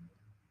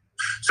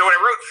 So when I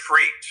wrote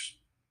Freaks,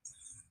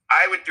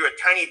 I would do a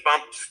tiny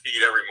bump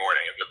speed every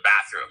morning in the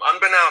bathroom,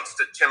 unbeknownst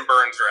to Tim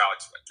Burns or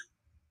Alex Winter.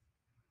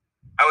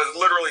 I was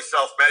literally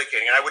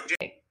self-medicating, and I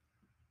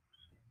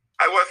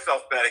was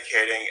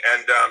self-medicating.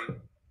 And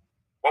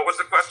what was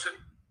the question?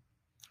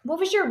 What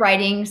was your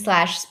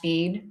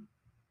writing/speed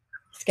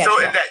schedule?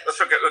 So at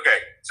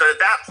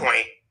that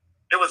point,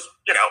 it was,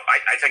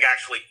 I think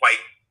actually quite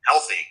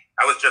healthy.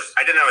 I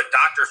didn't have a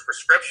doctor's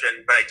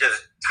prescription, but I did a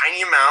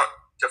tiny amount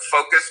to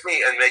focus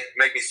me and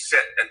make me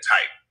sit and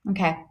type.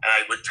 Okay. And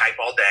I would type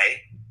all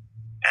day,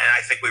 and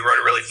I think we wrote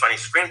a really funny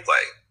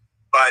screenplay.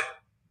 But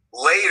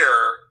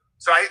later,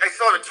 so I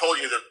still haven't told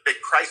you the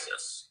big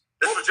crisis.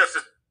 This was just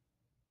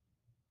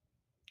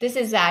This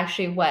is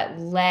actually what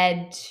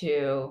led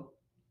to.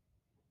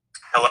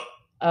 Hello.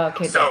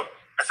 Okay. So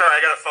sorry, I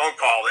got a phone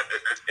call that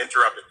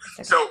interrupted.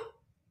 Okay. So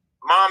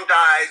mom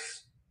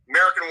dies.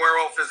 American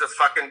Werewolf is a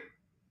fucking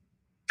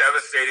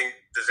devastating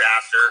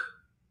disaster.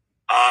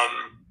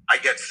 I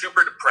get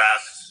super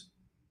depressed.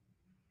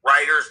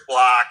 Writer's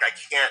block. I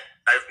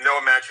have no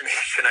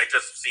imagination. I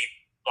just see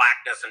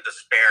blackness and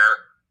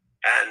despair.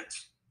 And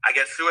I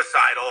get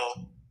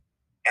suicidal.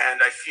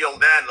 And I feel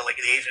then, like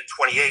at the age of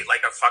 28,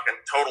 like a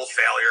fucking total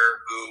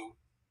failure who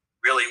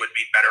really would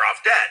be better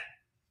off dead.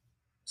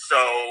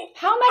 So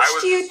how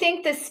much do you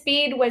think the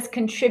speed was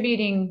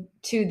contributing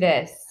to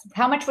this?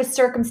 How much was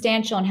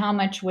circumstantial and how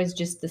much was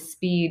just the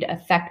speed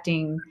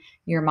affecting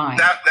your mind?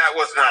 That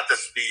was not the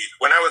speed.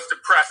 When I was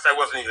depressed, I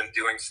wasn't even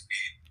doing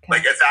speed. Okay.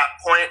 Like at that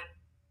point,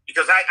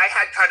 because I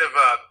had kind of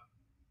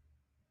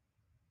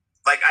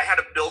I had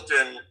a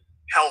built-in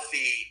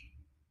healthy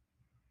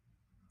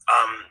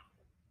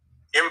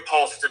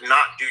impulse to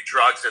not do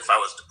drugs if I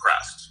was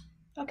depressed.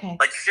 Okay.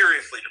 Like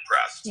seriously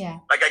depressed. Yeah.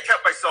 Like I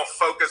kept myself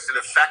focused and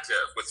effective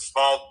with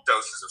small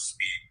doses of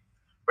speed.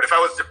 But if I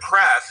was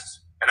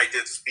depressed and I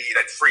did speed,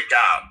 I'd freak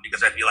out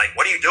because I'd be like,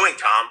 "What are you doing,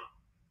 Tom?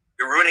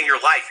 You're ruining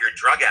your life. You're a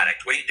drug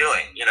addict. What are you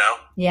doing?" You know?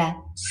 Yeah.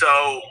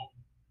 So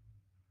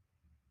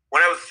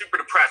when I was super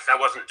depressed, I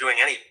wasn't doing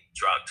any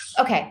drugs.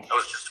 Okay. I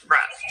was just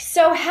depressed.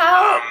 So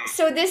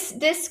so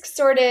this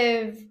sort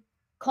of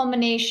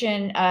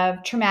culmination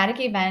of traumatic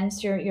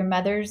events, your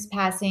mother's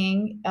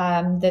passing,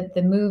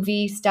 the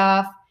movie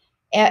stuff,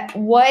 how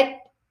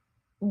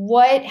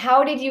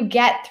did you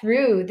get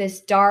through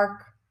this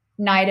dark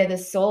night of the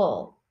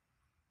soul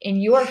in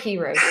your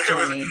hero's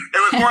journey?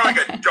 It was more like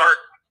a dark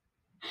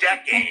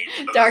decade.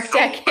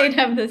 Decade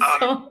of the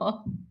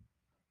soul.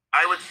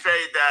 I would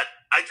say that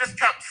I just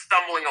kept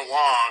stumbling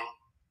along,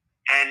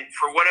 and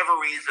for whatever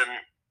reason,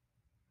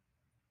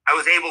 I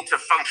was able to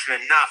function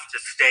enough to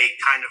stay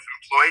kind of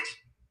employed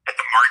at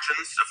the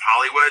margins of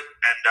Hollywood.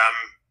 And,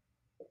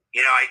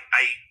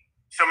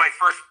 so my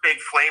first big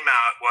flame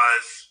out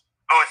was,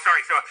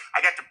 so I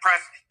got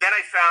depressed. Then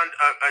I found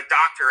a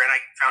doctor and I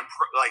found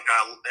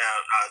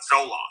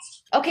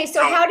Zoloft. Okay.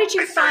 So how did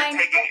you find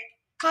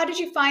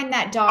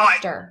that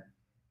doctor?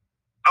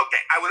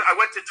 I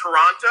went to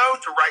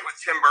Toronto to write with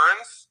Tim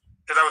Burns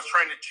because I was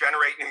trying to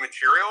generate new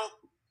material,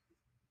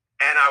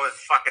 and I was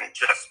fucking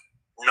just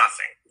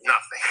nothing.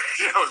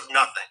 It was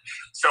nothing.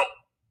 So.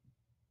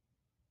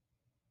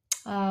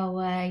 Oh,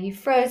 you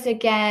froze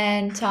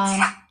again, Tom.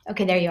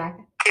 Okay, there you are.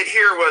 It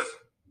here was,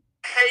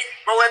 hey,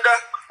 Melinda,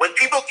 when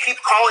people keep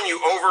calling you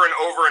over and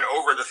over and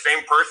over the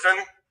same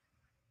person,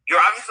 you're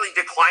obviously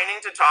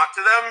declining to talk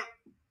to them,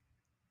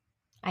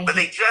 but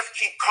they just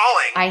keep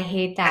calling. I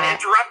hate that. And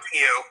interrupting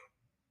you.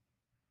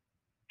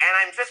 And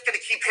I'm just going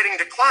to keep hitting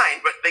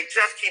decline, but they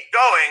just keep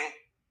going.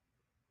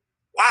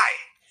 Why?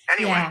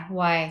 Anyway. Yeah,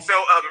 why?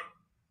 So,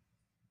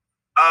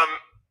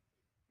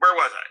 where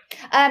was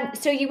I?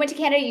 So you went to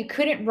Canada, you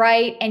couldn't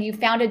write, and you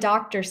found a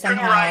doctor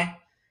somehow.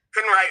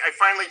 Couldn't write. I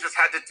finally just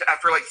had to,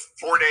 after like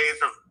 4 days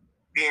of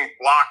being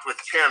blocked with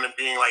Tim and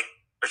being like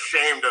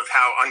ashamed of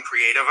how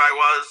uncreative I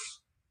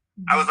was.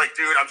 Mm-hmm. I was like,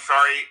 dude, I'm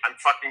sorry. I'm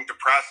fucking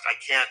depressed. I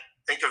can't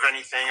think of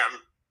anything. I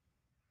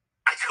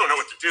don't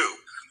know what to do.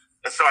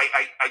 And so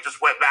I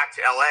just went back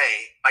to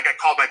LA. Like I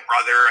called my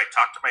brother. I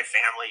talked to my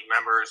family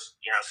members,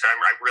 so I'm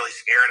really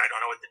scared. I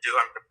don't know what to do.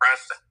 I'm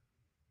depressed.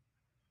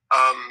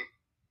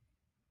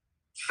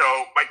 So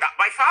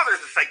my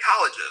father's a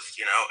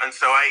psychologist, and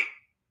so I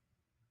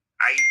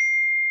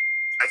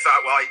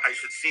thought, well, I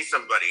should see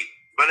somebody.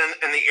 But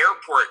in the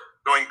airport,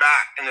 going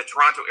back in the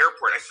Toronto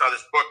airport, I saw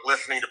this book,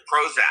 Listening to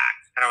Prozac.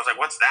 And I was like,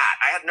 what's that?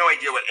 I had no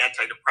idea what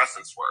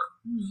antidepressants were.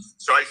 Mm.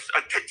 So I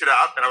picked it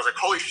up and I was like,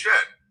 holy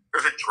shit,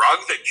 there's a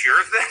drug that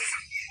cures this?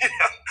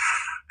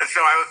 And so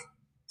I was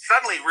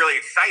suddenly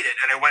really excited.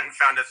 And I went and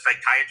found a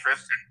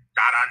psychiatrist and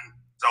got on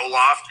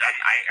Zoloft and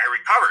I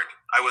recovered.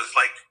 I was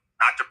like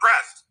not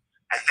depressed.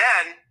 And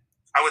then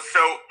I was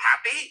so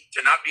happy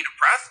to not be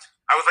depressed.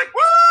 I was like,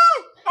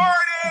 woo,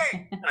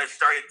 party! And I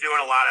started doing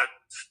a lot of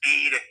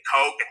speed and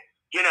coke and,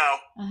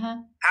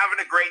 having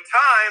a great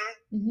time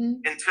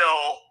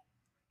until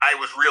I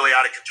was really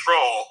out of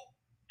control.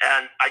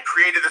 And I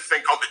created this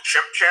thing called the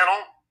Chimp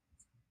Channel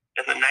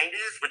in the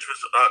 90s, which was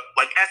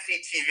like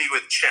SCTV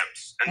with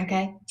chimps. And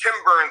Tim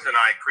Burns and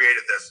I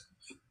created this.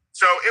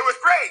 So it was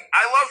great.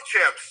 I love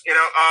chimps.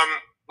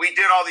 We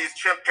did all these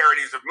chimp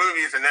parodies of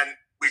movies, and then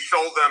we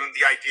sold them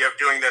the idea of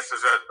doing this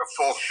as a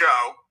full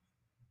show.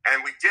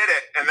 And we did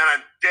it. And then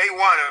on day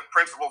one of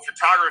principal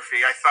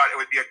photography, I thought it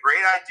would be a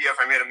great idea if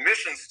I made a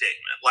mission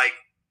statement, like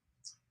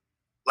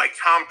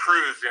Tom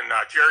Cruise in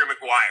Jerry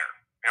Maguire,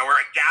 where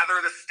I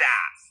gather the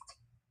staff.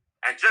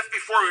 And just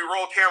before we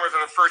roll cameras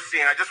on the first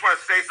scene, I just want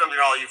to say something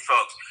to all you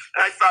folks.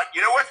 And I thought,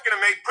 what's going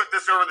to put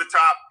this over the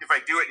top if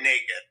I do it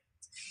naked?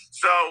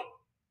 So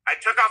I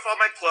took off all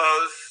my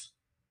clothes.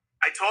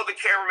 I told the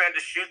cameraman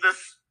to shoot this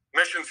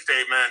mission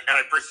statement, and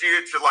I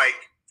proceeded to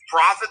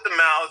froth at the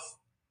mouth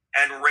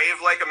and rave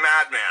like a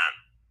madman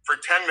for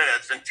 10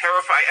 minutes and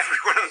terrify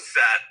everyone on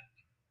set.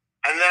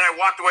 And then I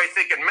walked away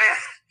thinking,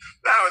 man,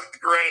 that was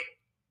great.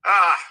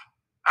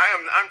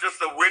 I'm just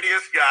the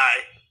wittiest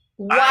guy.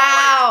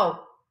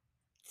 Wow.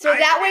 So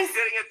that was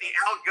sitting at the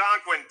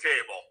Algonquin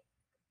table.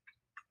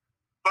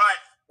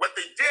 But what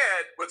they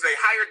did was they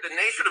hired the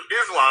Nation of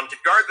Islam to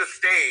guard the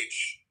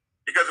stage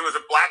because it was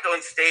a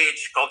black-owned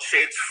stage called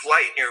Shades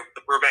Flight near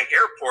the Burbank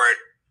Airport.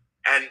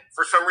 And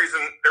for some reason,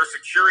 their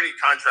security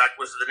contract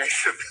was the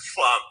Nation of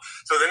Islam.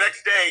 So the next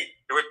day,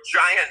 there were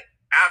giant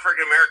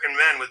African-American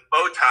men with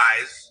bow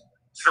ties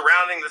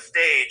surrounding the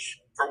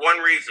stage for one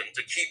reason,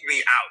 to keep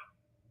me out.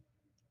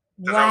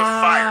 because I was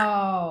fired.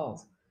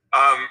 Wow.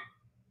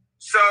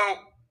 So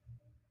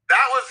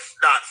that was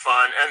not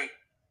fun, and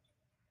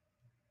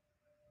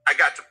I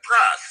got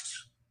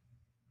depressed.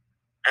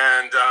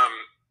 And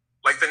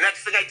like the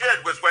next thing I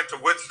did was went to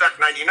Woodstock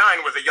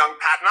 '99 with a young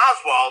Patton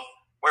Oswalt,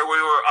 where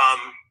we were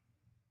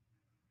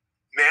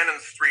Man in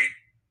the Street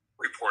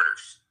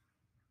reporters,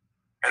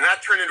 and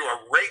that turned into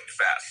a rape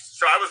fest.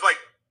 So I was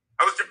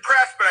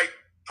depressed, but I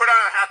put on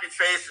a happy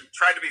face and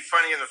tried to be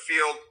funny in the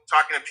field,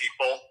 talking to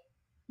people.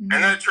 Mm-hmm.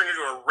 And then it turned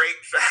into a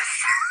rape fest.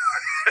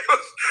 It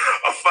was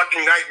a fucking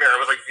nightmare. It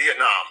was like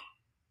Vietnam.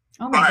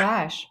 Oh my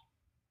gosh.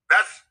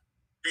 That's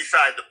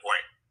beside the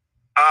point.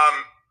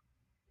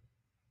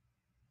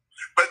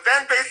 But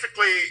then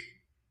basically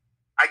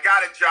I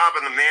got a job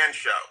on the Man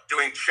Show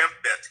doing chimp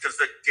bits because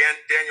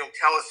Daniel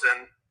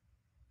Kellison.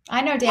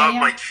 I know Daniel. Loved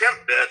my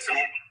chimp bits. And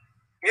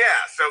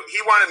yeah, so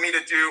he wanted me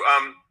to do,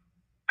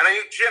 and I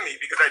knew Jimmy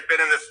because I'd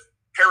been in this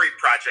Perry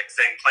Project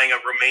thing playing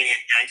a Romanian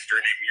gangster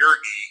named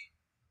Yurgi.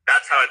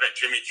 That's how I met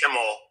Jimmy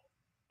Kimmel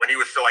when he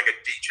was still like a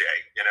DJ,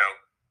 you know.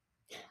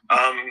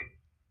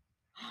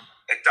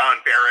 And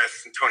Don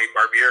Barris and Tony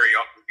Barbieri,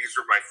 these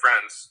were my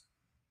friends.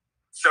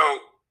 So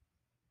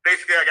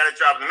basically I got a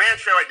job in the Man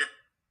Show. I did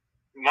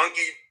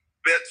monkey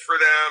bits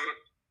for them,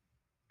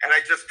 and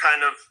I just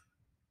kind of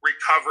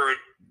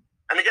recovered.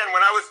 And again, when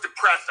I was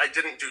depressed, I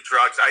didn't do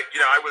drugs. I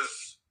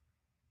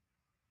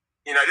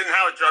didn't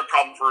have a drug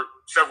problem for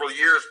several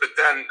years, but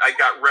then I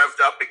got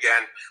revved up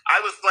again. I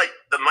was like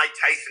the Mike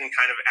Tyson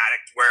kind of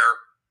addict where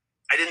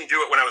I didn't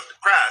do it when I was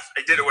depressed.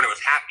 I did it when I was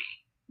happy.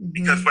 Mm-hmm.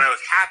 Because when I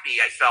was happy,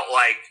 I felt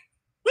like,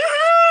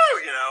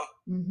 woohoo, you know,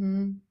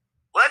 mm-hmm.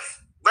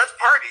 let's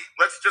party.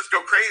 Let's just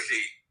go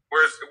crazy.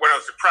 Whereas when I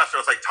was depressed, I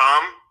was like,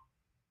 Tom,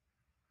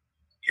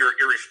 you're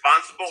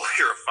irresponsible.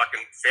 You're a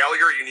fucking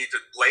failure. You need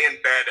to lay in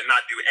bed and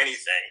not do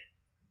anything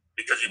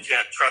because you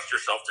can't trust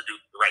yourself to do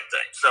the right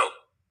thing. So,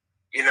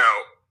 you know,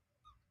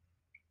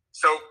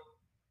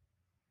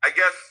 I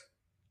guess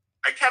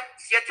I kept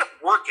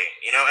working,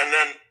 you know, and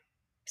then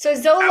so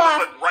Zoloft,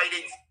 I was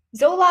writing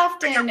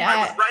and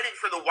I was writing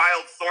for the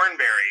Wild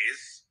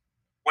Thornberrys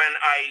when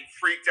I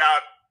freaked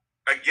out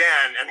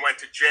again and went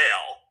to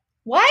jail.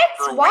 What?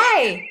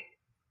 Why?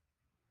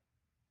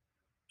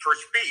 For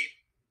speed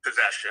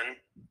possession.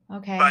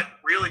 Okay. But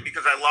really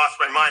because I lost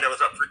my mind. I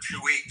was up for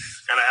 2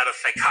 weeks and I had a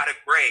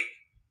psychotic break.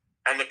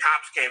 And the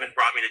cops came and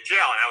brought me to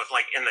jail, and I was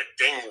like in the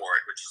ding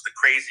ward, which is the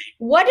crazy.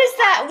 What is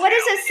that? What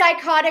does a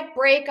psychotic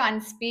break on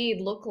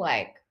speed look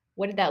like?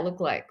 What did that look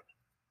like?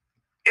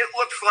 It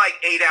looks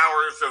like 8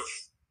 hours of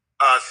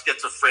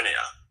schizophrenia.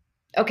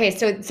 Okay,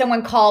 so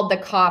someone called the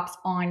cops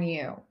on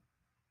you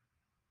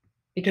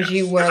because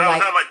you were like. I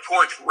was on my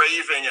porch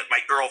raving at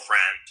my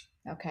girlfriend.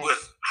 Okay. Who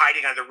was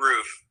hiding on the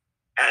roof,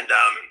 and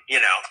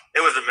you know, it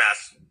was a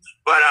mess.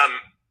 But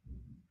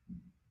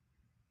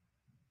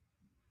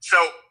so.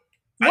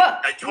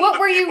 I told the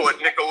people at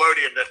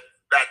Nickelodeon that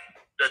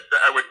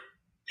I would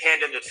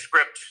hand in the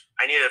script.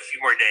 I needed a few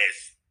more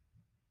days.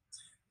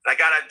 And I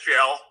got out of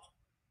jail,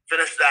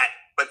 finished that,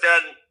 but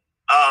then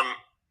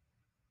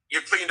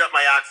you cleaned up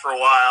my act for a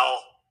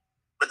while,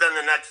 but then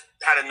the next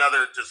had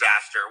another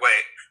disaster.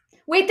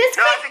 Wait, this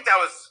kind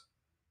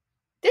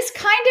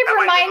of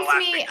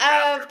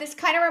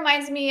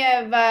reminds me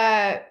of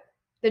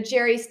the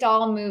Jerry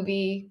Stahl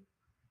movie.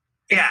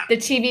 Yeah. The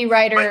TV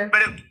writer.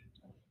 But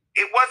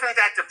it wasn't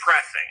that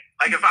depressing.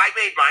 Like if I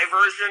made my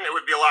version, it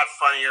would be a lot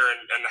funnier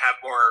and have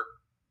more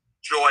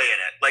joy in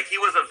it. Like he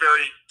was a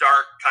very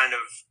dark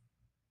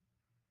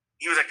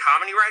he was a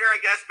comedy writer, I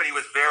guess, but he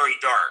was very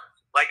dark.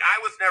 Like I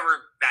was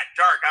never that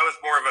dark. I was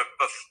more of a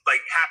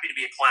happy to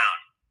be a clown.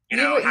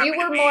 You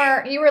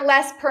were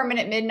less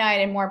Permanent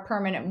Midnight and more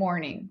Permanent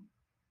Morning.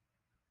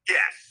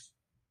 Yes.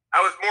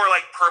 I was more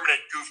like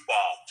Permanent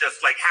Goofball,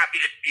 just like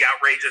happy to be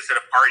outrageous at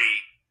a party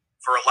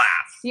for a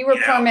laugh. You were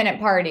Permanent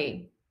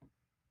Party.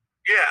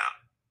 Yeah.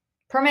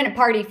 Permanent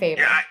Party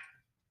favorite. Yeah.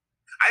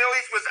 I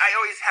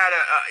always had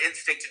a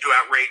instinct to do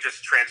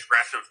outrageous,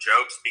 transgressive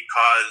jokes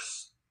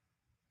because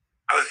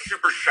I was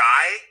super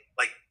shy,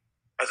 like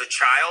as a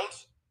child,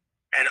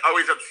 and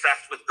always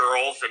obsessed with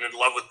girls and in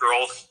love with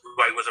girls who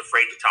I was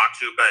afraid to talk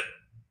to. But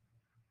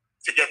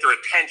to get their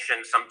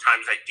attention,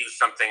 sometimes I do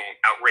something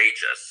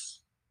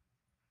outrageous.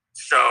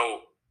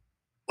 So,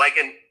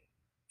 like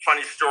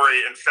funny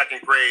story, in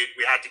second grade,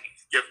 we had to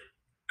give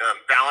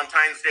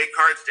Valentine's Day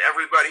cards to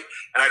everybody,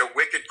 and I had a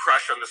wicked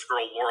crush on this girl,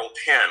 Laurel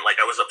Tin. Like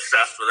I was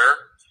obsessed with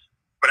her,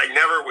 but I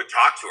never would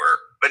talk to her.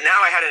 But now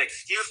I had an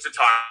excuse to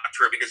talk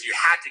to her because you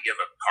had to give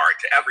a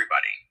card to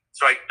everybody.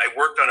 So I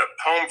worked on a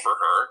poem for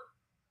her,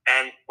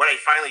 and what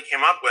I finally came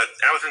up with,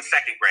 and I was in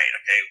second grade,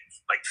 okay,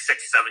 like 6,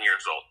 7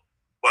 years old,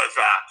 was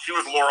she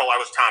was Laurel, I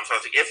was Tom. So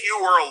I was like, if you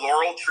were a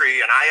laurel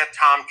tree and I a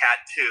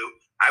tomcat too,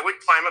 I would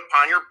climb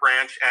upon your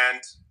branch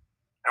and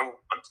I'm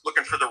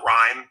looking for the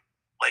rhyme,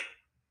 like,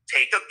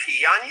 take a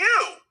pee on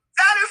you.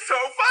 That is so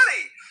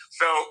funny.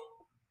 So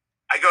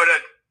I go to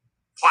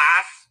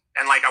class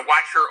and like I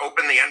watch her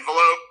open the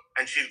envelope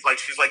and she's like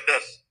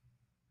this.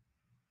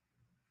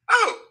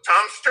 Oh,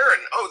 Tom Stern.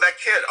 Oh, that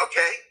kid.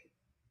 Okay.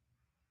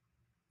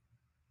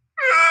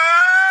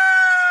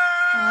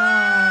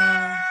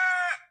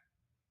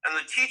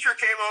 the teacher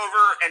came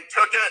over and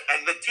took it,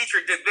 and the teacher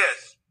did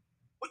this.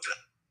 What's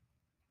it?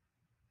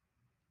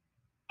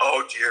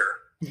 Oh dear.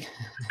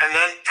 And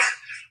then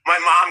my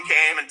mom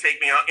came and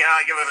take me out. Yeah,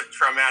 I give it a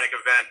traumatic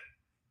event.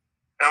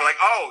 And I'm like,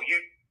 oh, you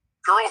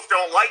girls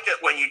don't like it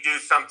when you do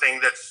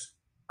something that's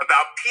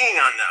about peeing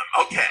on them.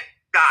 Okay,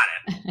 got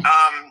it.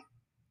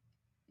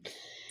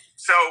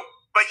 So,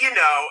 but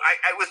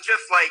I was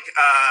just like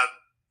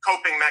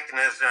coping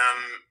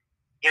mechanism.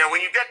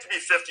 When you get to be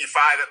 55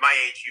 at my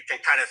age, you can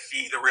kind of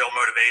see the real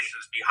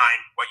motivations behind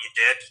what you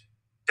did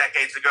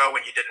decades ago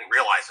when you didn't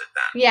realize it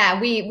then. Yeah,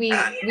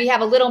 we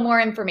have a little more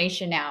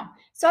information now.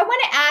 So I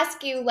want to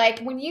ask you, like,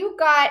 when you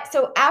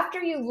so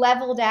after you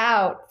leveled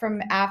out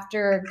from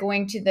after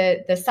going to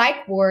the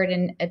psych ward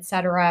and et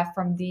cetera,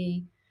 from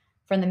the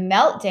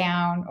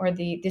meltdown or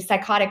the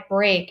psychotic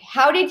break,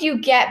 how did you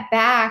get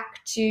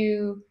back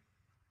to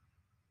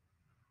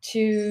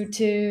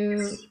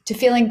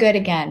feeling good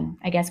again?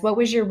 I guess, what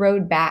was your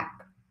road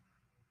back?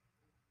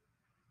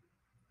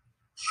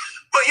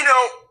 Well,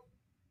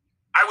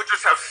 I would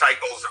just have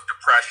cycles of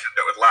depression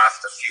that would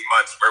last a few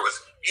months, where it was,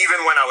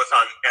 even when I was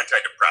on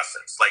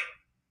antidepressants, like,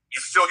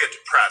 you still get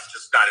depressed,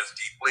 just not as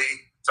deeply.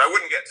 So I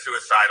wouldn't get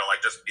suicidal.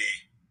 I'd just be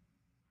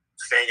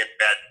staying in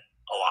bed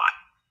a lot.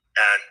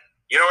 And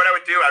you know what I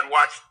would do? I'd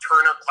watch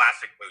Turner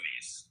Classic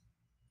Movies,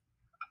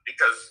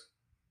 because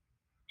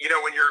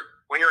when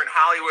you're in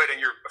Hollywood and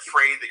you're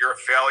afraid that you're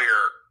a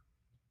failure,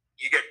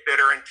 you get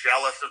bitter and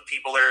jealous of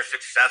people that are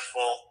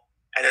successful,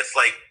 and it's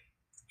like,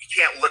 you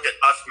can't look at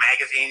Us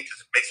magazine because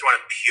it makes you want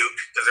to puke,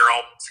 because they're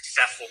all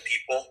successful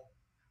people.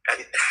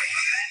 And,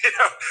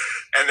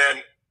 and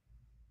then,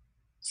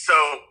 so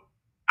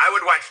I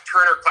would watch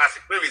Turner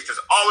Classic Movies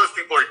because all those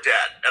people are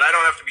dead and I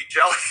don't have to be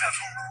jealous of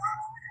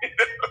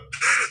them.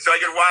 So I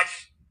could watch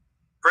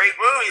great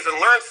movies and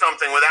learn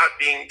something without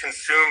being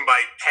consumed by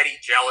petty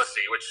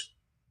jealousy, which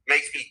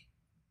makes me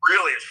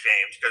really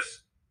ashamed, because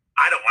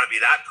I don't want to be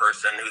that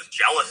person who's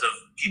jealous of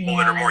people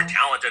that are more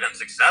talented and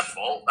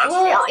successful. That's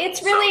horrible.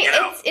 It's really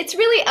it's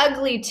really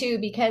ugly too,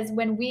 because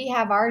when we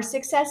have our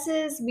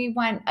successes, we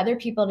want other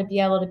people to be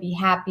able to be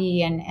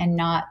happy and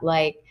not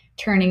like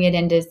turning it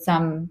into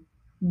some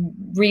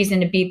reason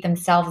to beat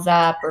themselves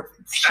up or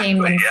shame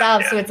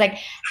themselves. So it's like,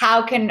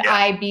 how can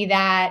I be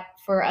that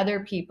for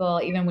other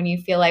people, even when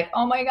you feel like,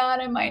 oh my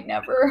God, it might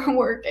never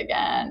work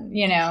again,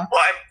 Well,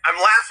 I'm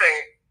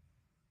laughing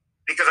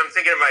because I'm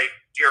thinking of my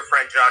dear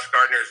friend Josh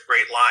Gardner's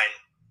great line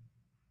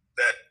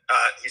that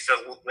he said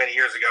many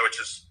years ago, which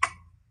is,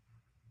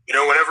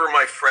 whenever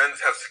my friends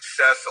have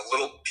success, a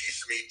little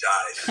piece of me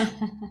dies.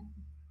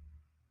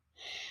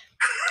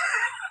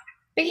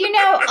 But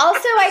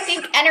also I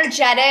think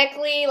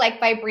energetically, like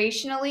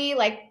vibrationally,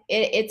 like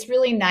it's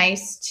really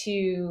nice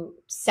to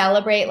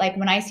celebrate. Like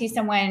when I see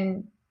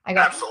someone, I go,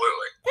 absolutely,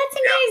 that's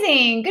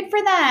amazing. Good for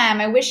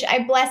them. I wish I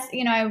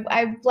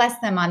bless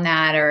them on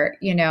that. Or,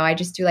 I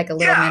just do like a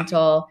little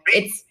mental,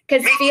 it's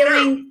because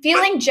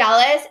feeling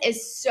jealous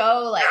is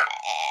so like,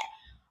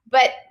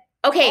 but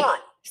okay.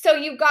 So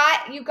you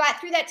got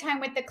through that time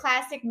with the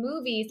classic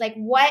movies. Like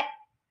what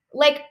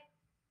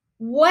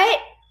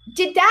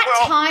did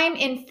that time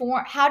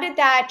inform? How did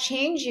that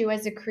change you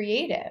as a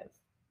creative?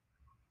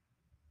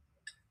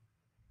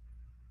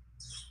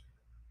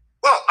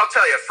 Well, I'll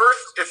tell you,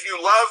 first, if you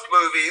love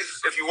movies,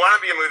 if you want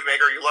to be a movie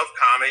maker, you love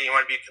comedy, you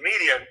want to be a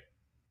comedian,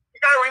 you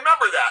got to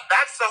remember that.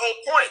 That's the whole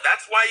point.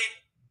 That's why you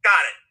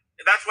got it.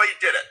 That's why you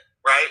did it,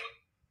 right?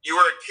 You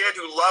were a kid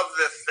who loved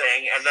this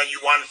thing, and then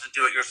you wanted to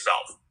do it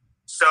yourself.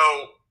 So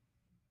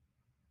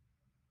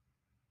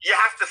you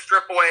have to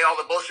strip away all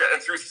the bullshit.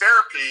 And through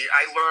therapy,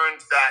 I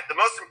learned that the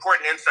most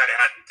important insight I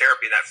had in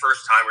therapy that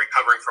first time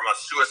recovering from a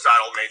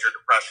suicidal major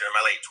depression in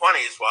my late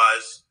 20s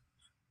was,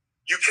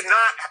 you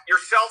cannot,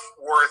 your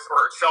self-worth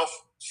or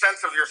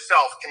sense of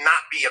yourself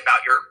cannot be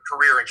about your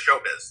career in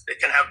showbiz. It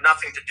can have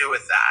nothing to do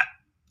with that.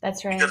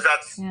 That's right. Because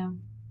that's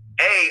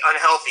A,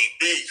 unhealthy,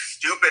 B,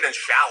 stupid and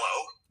shallow.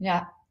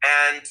 Yeah.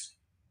 And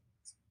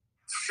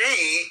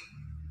C,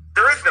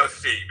 there is no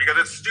C, because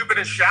it's stupid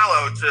and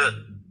shallow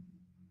to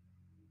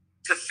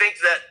think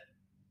that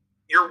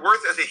your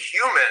worth as a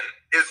human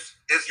is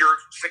your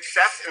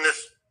success in this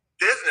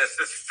business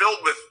that's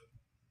filled with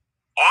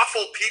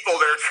awful people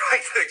that are trying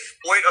to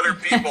exploit other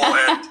people,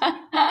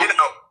 and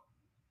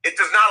it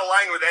does not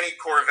align with any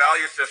core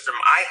value system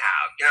I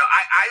have.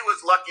 I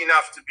was lucky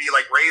enough to be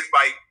like raised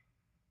by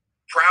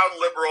proud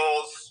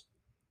liberals,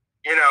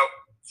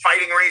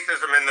 fighting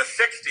racism in the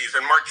 60s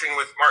and marching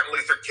with Martin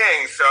Luther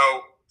King. So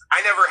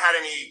I never had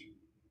any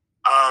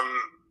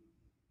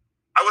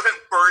I wasn't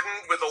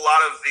burdened with a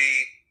lot of the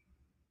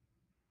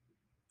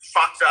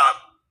fucked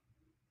up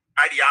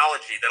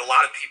ideology that a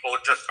lot of people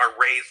just are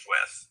raised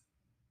with.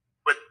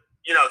 But,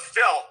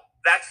 still,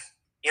 that's,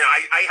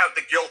 I have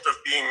the guilt of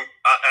being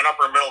an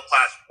upper middle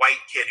class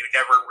white kid who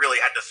never really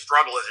had to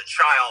struggle as a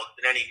child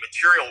in any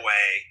material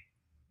way.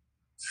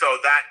 So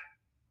that,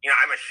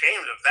 I'm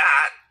ashamed of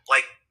that.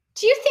 Like,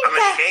 do you think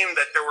ashamed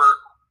that there were,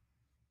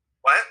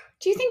 what?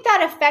 Do you think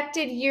that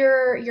affected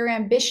your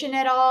ambition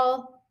at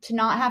all to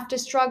not have to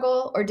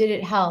struggle, or did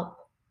it help?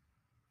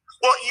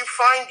 Well, you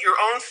find your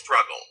own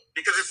struggle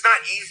because it's not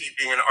easy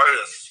being an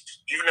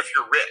artist, even if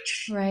you're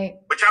rich. Right.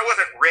 Which I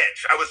wasn't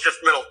rich. I was just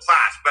middle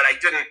class, but I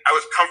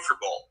was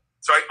comfortable.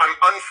 So I'm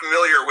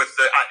unfamiliar with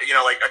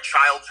like a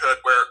childhood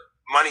where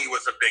money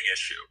was a big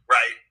issue,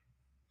 right?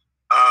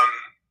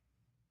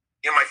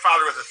 My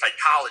father was a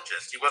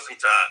psychologist. He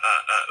wasn't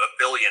a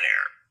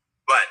billionaire,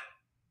 but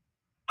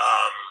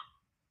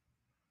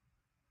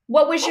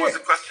what was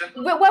the question?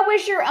 What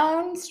was your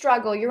own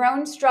struggle? Your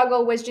own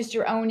struggle was just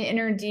your own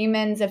inner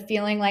demons of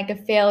feeling like a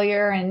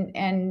failure and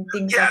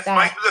things like that.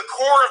 Yes, the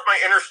core of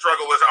my inner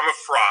struggle was I'm a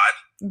fraud.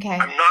 Okay.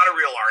 I'm not a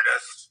real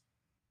artist.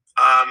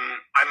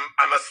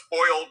 I'm a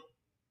spoiled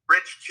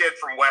rich kid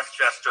from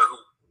Westchester who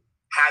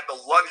had the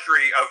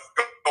luxury of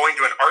going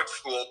to an art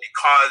school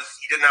because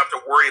he didn't have to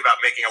worry about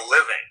making a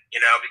living,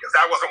 because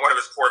that wasn't one of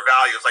his core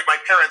values. Like, my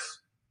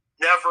parents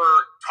never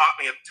taught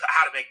me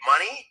how to make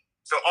money.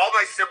 So all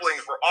my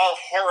siblings were all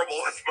horrible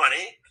with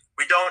money.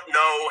 We don't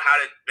know how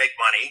to make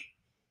money.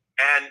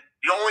 And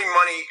the only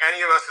money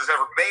any of us has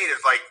ever made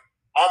is like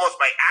almost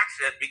by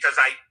accident because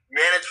I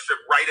managed to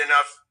write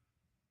enough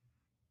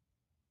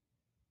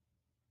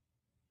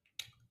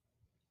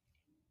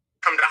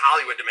come to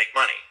Hollywood to make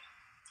money.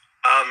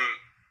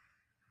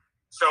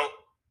 So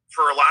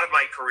for a lot of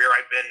my career,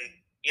 I've been,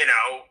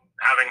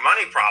 having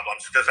money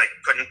problems because I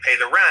couldn't pay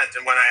the rent.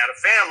 And when I had a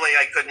family,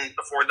 I couldn't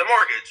afford the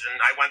mortgage. And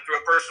I went through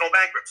a personal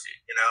bankruptcy,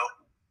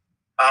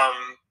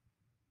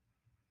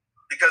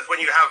 because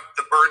when you have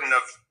the burden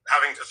of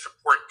having to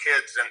support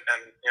kids and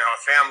a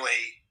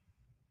family,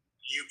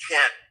 you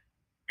can't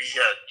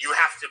you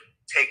have to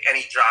take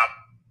any job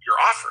you're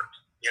offered.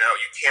 You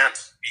can't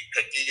be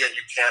picky and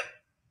you can't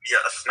be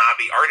a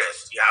snobby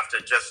artist. You have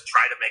to just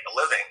try to make a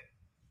living.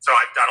 So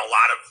I've done a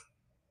lot of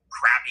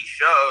crappy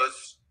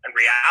shows and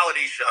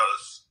reality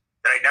shows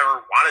that I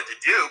never wanted to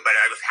do, but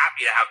I was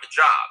happy to have the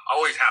job.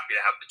 Always happy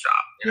to have the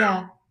job.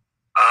 Yeah.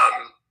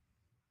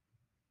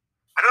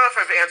 I don't know if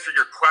I've answered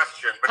your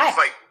question, but it's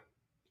like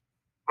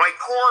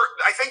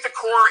I think the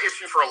core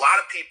issue for a lot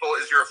of people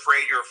is you're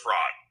afraid you're a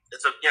fraud.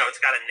 It's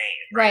it's got a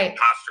name, right?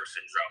 Imposter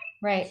syndrome.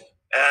 Right.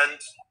 And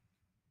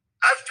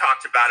I've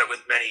talked about it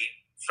with many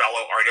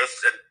fellow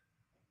artists, and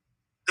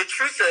the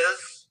truth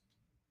is,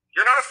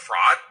 you're not a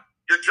fraud.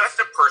 You're just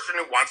a person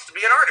who wants to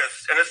be an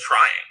artist and is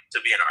trying to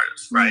be an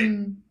artist, right?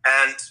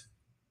 And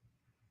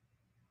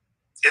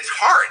it's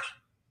hard.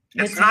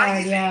 It's not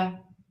hard, easy. Yeah.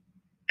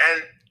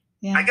 And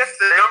I guess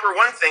the number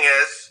one thing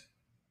is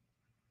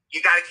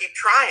you got to keep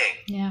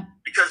trying. Yeah.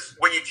 Because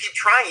when you keep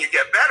trying, you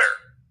get better.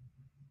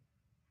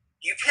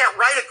 You can't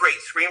write a great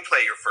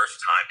screenplay your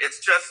first time. It's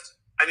just,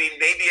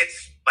 maybe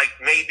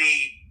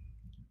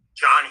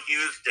John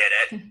Hughes did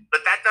it,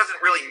 but that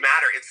doesn't really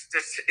matter.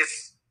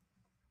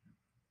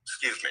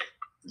 Excuse me.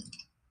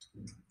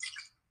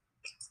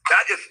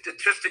 That is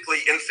statistically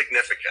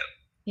insignificant.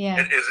 Yeah.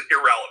 It is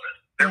irrelevant.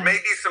 There may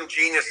be some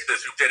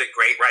geniuses who did it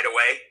great right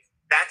away.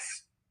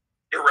 That's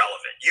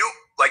irrelevant. You,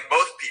 like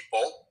most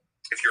people,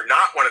 if you're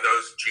not one of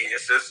those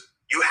geniuses,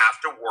 you have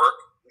to work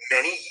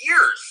many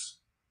years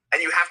and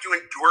you have to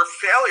endure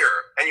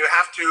failure and you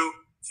have to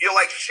feel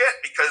like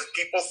shit because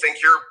people think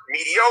you're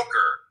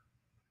mediocre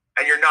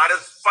and you're not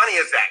as funny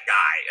as that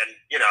guy. And,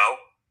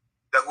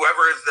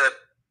 whoever is the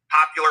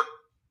popular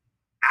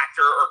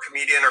actor or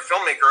comedian or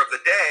filmmaker of the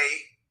day,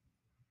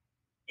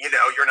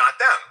 you're not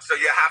them. So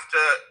you have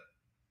to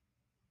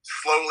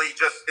slowly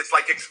it's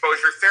like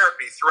exposure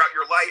therapy throughout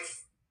your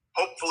life.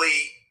 Hopefully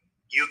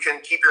you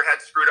can keep your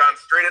head screwed on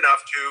straight enough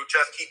to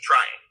just keep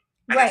trying.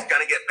 And It's going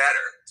to get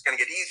better. It's going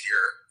to get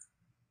easier.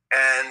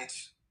 And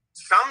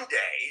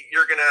someday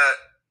you're going to,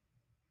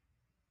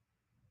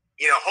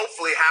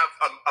 hopefully have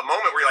a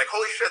moment where you're like,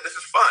 holy shit, this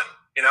is fun.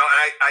 And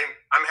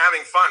I'm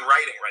having fun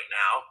writing right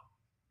now.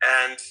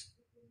 And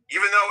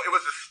even though it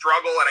was a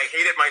struggle and I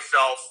hated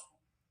myself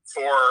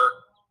for,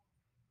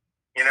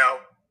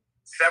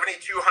 7,200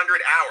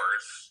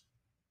 hours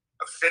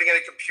of sitting at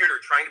a computer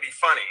trying to be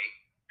funny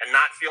and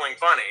not feeling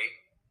funny,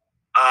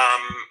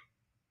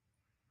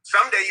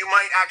 someday you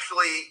might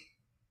actually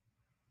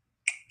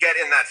get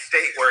in that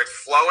state where it's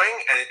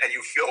flowing and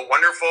you feel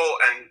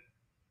wonderful and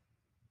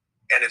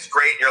it's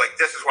great. And you're like,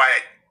 this is what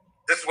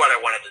I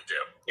wanted to do.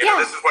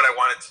 This is what I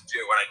wanted to do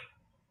when I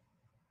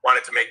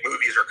wanted to make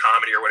movies or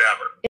comedy or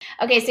whatever.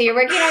 Okay, so you're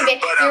working on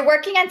you're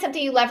working on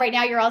something you love right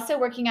now. You're also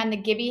working on the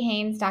Gibby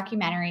Haynes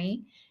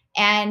documentary,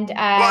 and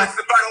it's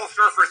the Butthole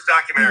Surfers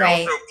documentary.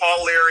 Right. Also,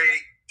 Paul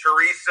Leary,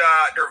 Teresa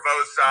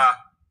Nervosa,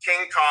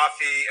 King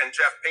Coffee, and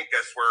Jeff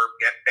Pincus were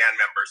band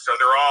members. So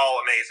they're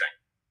all amazing.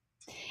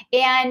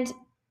 And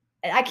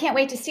I can't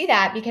wait to see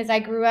that because I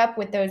grew up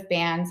with those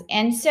bands,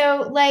 and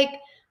so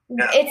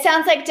it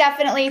sounds like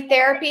definitely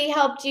therapy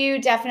helped you,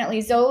 definitely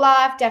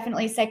Zoloft,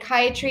 definitely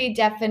psychiatry,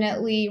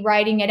 definitely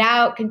writing it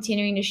out,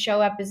 continuing to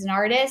show up as an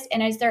artist.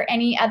 And is there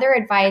any other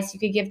advice you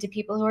could give to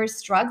people who are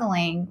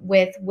struggling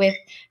with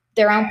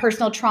their own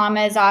personal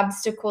traumas,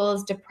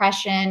 obstacles,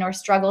 depression, or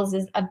struggles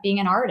of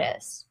being an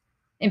artist?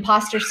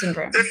 Imposter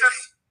syndrome. This is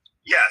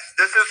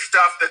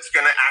stuff that's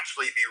going to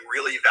actually be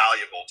really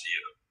valuable to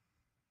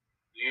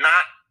you.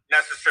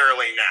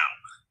 necessarily now,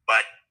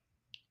 but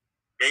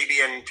maybe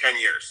in 10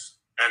 years.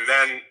 And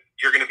then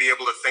you're going to be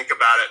able to think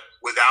about it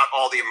without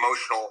all the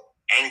emotional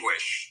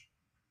anguish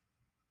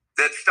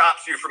that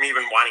stops you from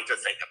even wanting to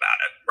think about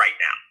it right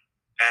now.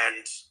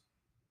 And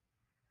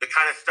the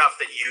kind of stuff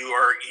that you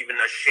are even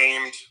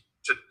ashamed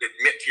to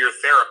admit to your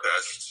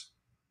therapist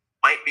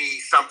might be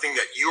something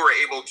that you are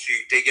able to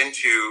dig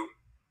into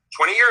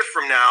 20 years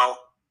from now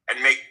and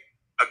write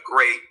a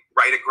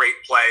great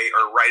play,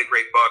 or write a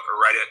great book, or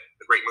write a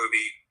great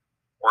movie,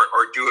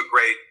 or do a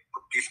great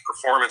piece of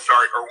performance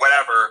art, or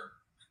whatever,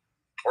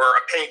 or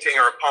a painting,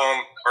 or a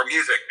poem, or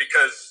music,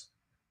 because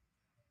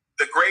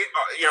the great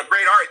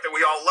art that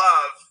we all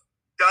love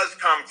does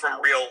come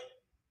from real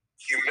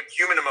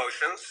human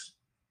emotions,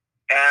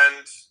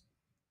 and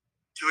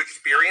to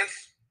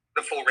experience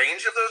the full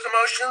range of those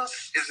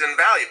emotions is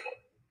invaluable.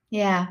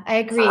 Yeah, I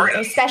agree.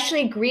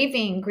 Especially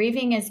grieving.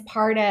 Grieving is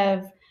part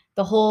of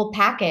the whole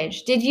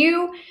package. Did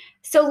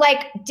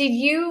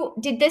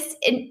this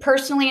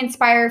personally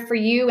inspire for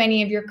you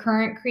any of your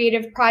current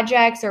creative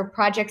projects or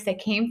projects that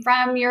came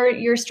from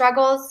your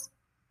struggles?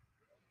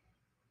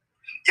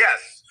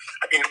 Yes.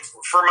 I mean,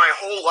 for my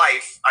whole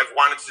life, I've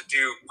wanted to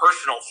do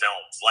personal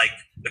films like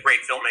the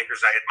great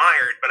filmmakers I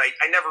admired, but I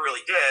never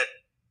really did,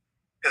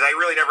 because I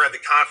really never had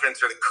the confidence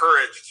or the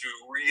courage to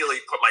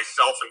really put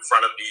myself in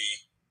front of the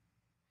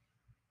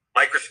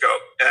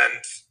microscope.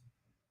 And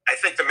I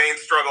think the main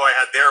struggle I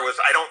had there was,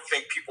 I don't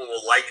think people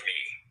will like me,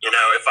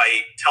 if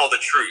I tell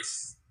the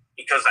truth,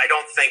 because I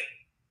don't think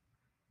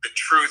the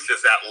truth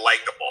is that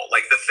likable.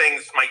 Like the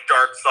things, my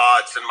dark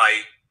thoughts and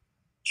my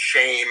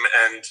shame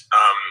and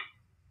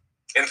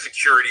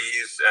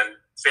insecurities and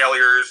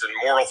failures and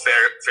moral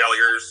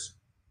failures,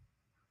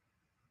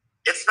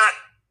 it's not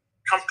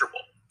comfortable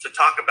to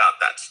talk about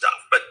that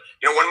stuff. But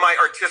one of my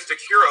artistic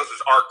heroes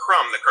is R.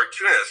 Crumb, the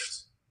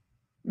cartoonist,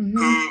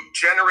 who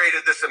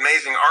generated this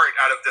amazing art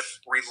out of this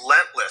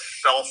relentless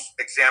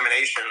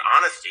self-examination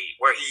honesty,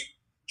 where he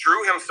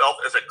drew himself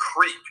as a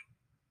creep,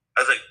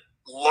 as a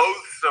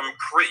loathsome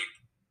creep,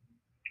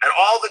 and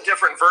all the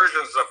different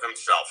versions of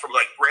himself, from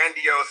like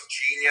grandiose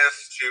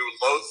genius to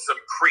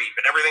loathsome creep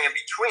and everything in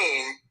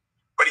between.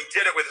 But he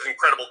did it with his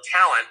incredible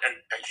talent and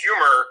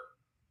humor.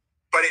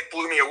 But it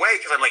blew me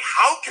away, because I'm like,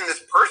 how can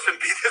this person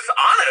be this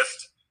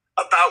honest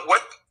about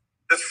what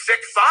the sick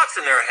thoughts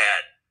in their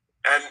head?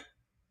 And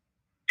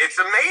it's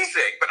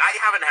amazing, but I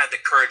haven't had the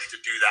courage to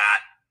do that.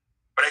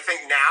 But I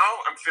think now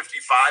I'm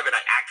 55 and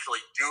I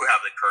actually do have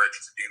the courage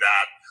to do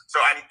that.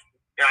 So I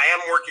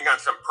am working on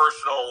some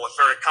personal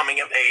sort of coming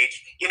of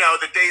age.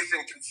 The Dazed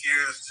and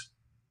Confused,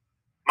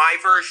 my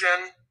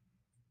version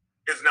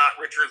is not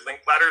Richard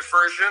Linklater's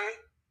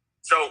version.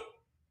 So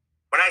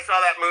when I saw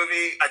that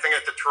movie, I think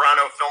at the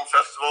Toronto Film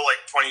Festival like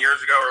 20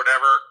 years ago or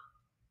whatever,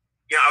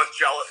 I was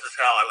jealous as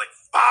hell. I was like,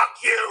 fuck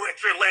you,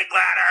 Richard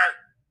Linklater.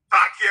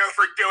 Fuck you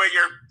for doing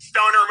your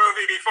stoner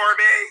movie before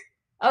me.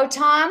 Oh,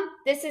 Tom,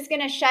 this is going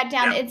to shut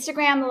down. Yep.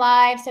 Instagram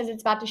Live says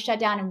it's about to shut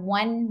down in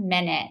 1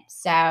 minute.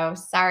 So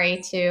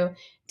sorry to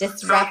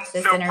disrupt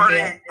this interview.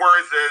 Parting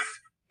words is,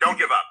 don't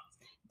give up.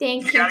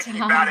 Thank you, Tom. You got to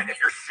keep at it. If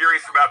you're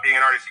serious about being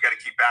an artist, you got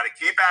to keep at it.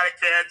 Keep at it,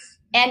 kids.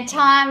 And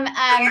Tom,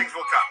 things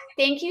will come.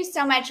 Thank you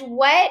so much.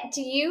 What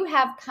do you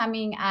have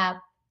coming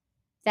up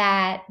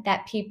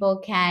that people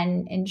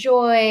can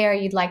enjoy or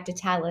you'd like to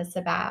tell us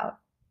about?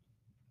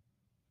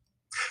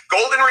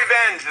 Golden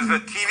Revenge is a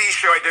TV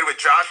show I did with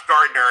Josh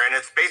Gardner, and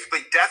it's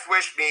basically Death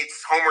Wish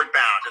meets Homeward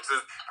Bound. It's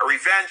a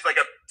revenge, like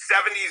a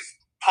 70s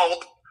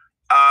pulp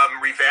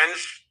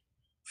revenge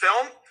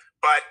film,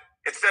 but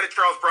instead of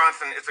Charles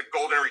Bronson, it's a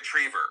golden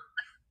retriever.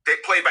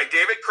 Played by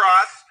David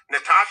Cross.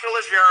 Natasha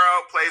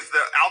Leggero plays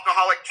the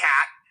alcoholic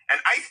cat, and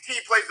Ice-T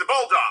plays the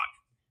bulldog.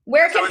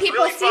 Where can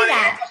people see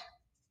that?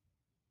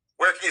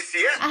 Where can you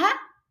see it? Uh-huh.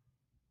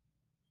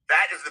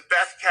 That is the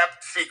best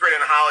kept secret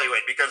in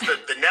Hollywood, because the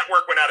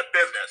network went out of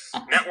business.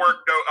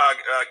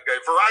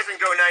 Verizon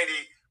Go90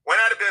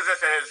 went out of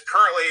business and is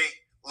currently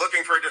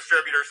looking for a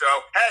distributor. So,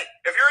 hey,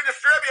 if you're a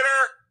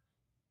distributor,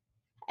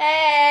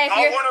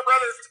 call Warner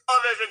Brothers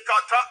Television.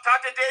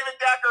 Talk to David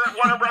Decker at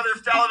Warner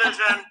Brothers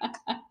Television.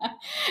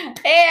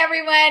 Hey,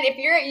 everyone, if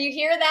you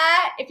hear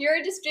that, if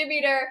you're a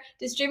distributor,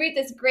 distribute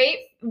this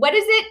great, what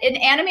is it? An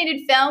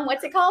animated film?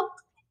 What's it called?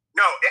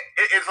 No,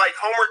 it's like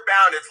Homeward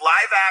Bound. It's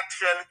live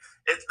action.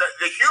 It's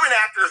the human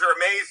actors are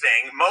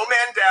amazing. Mo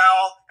Mandel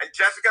and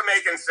Jessica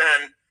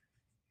Makinson,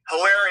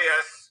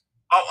 hilarious.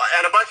 Oh,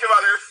 and a bunch of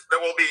others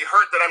that will be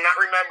hurt that I'm not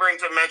remembering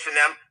to mention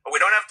them, but we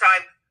don't have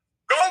time.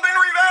 Golden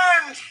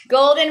Revenge!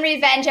 Golden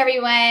Revenge,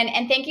 everyone.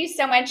 And thank you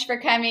so much for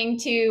coming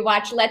to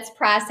watch Let's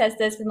Process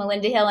This with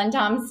Melinda Hill and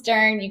Tom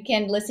Stern. You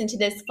can listen to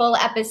this full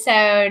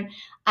episode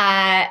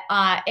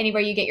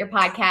anywhere you get your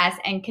podcast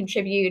and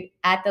contribute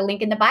at the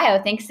link in the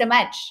bio. Thanks so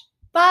much.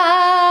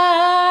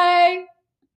 Bye.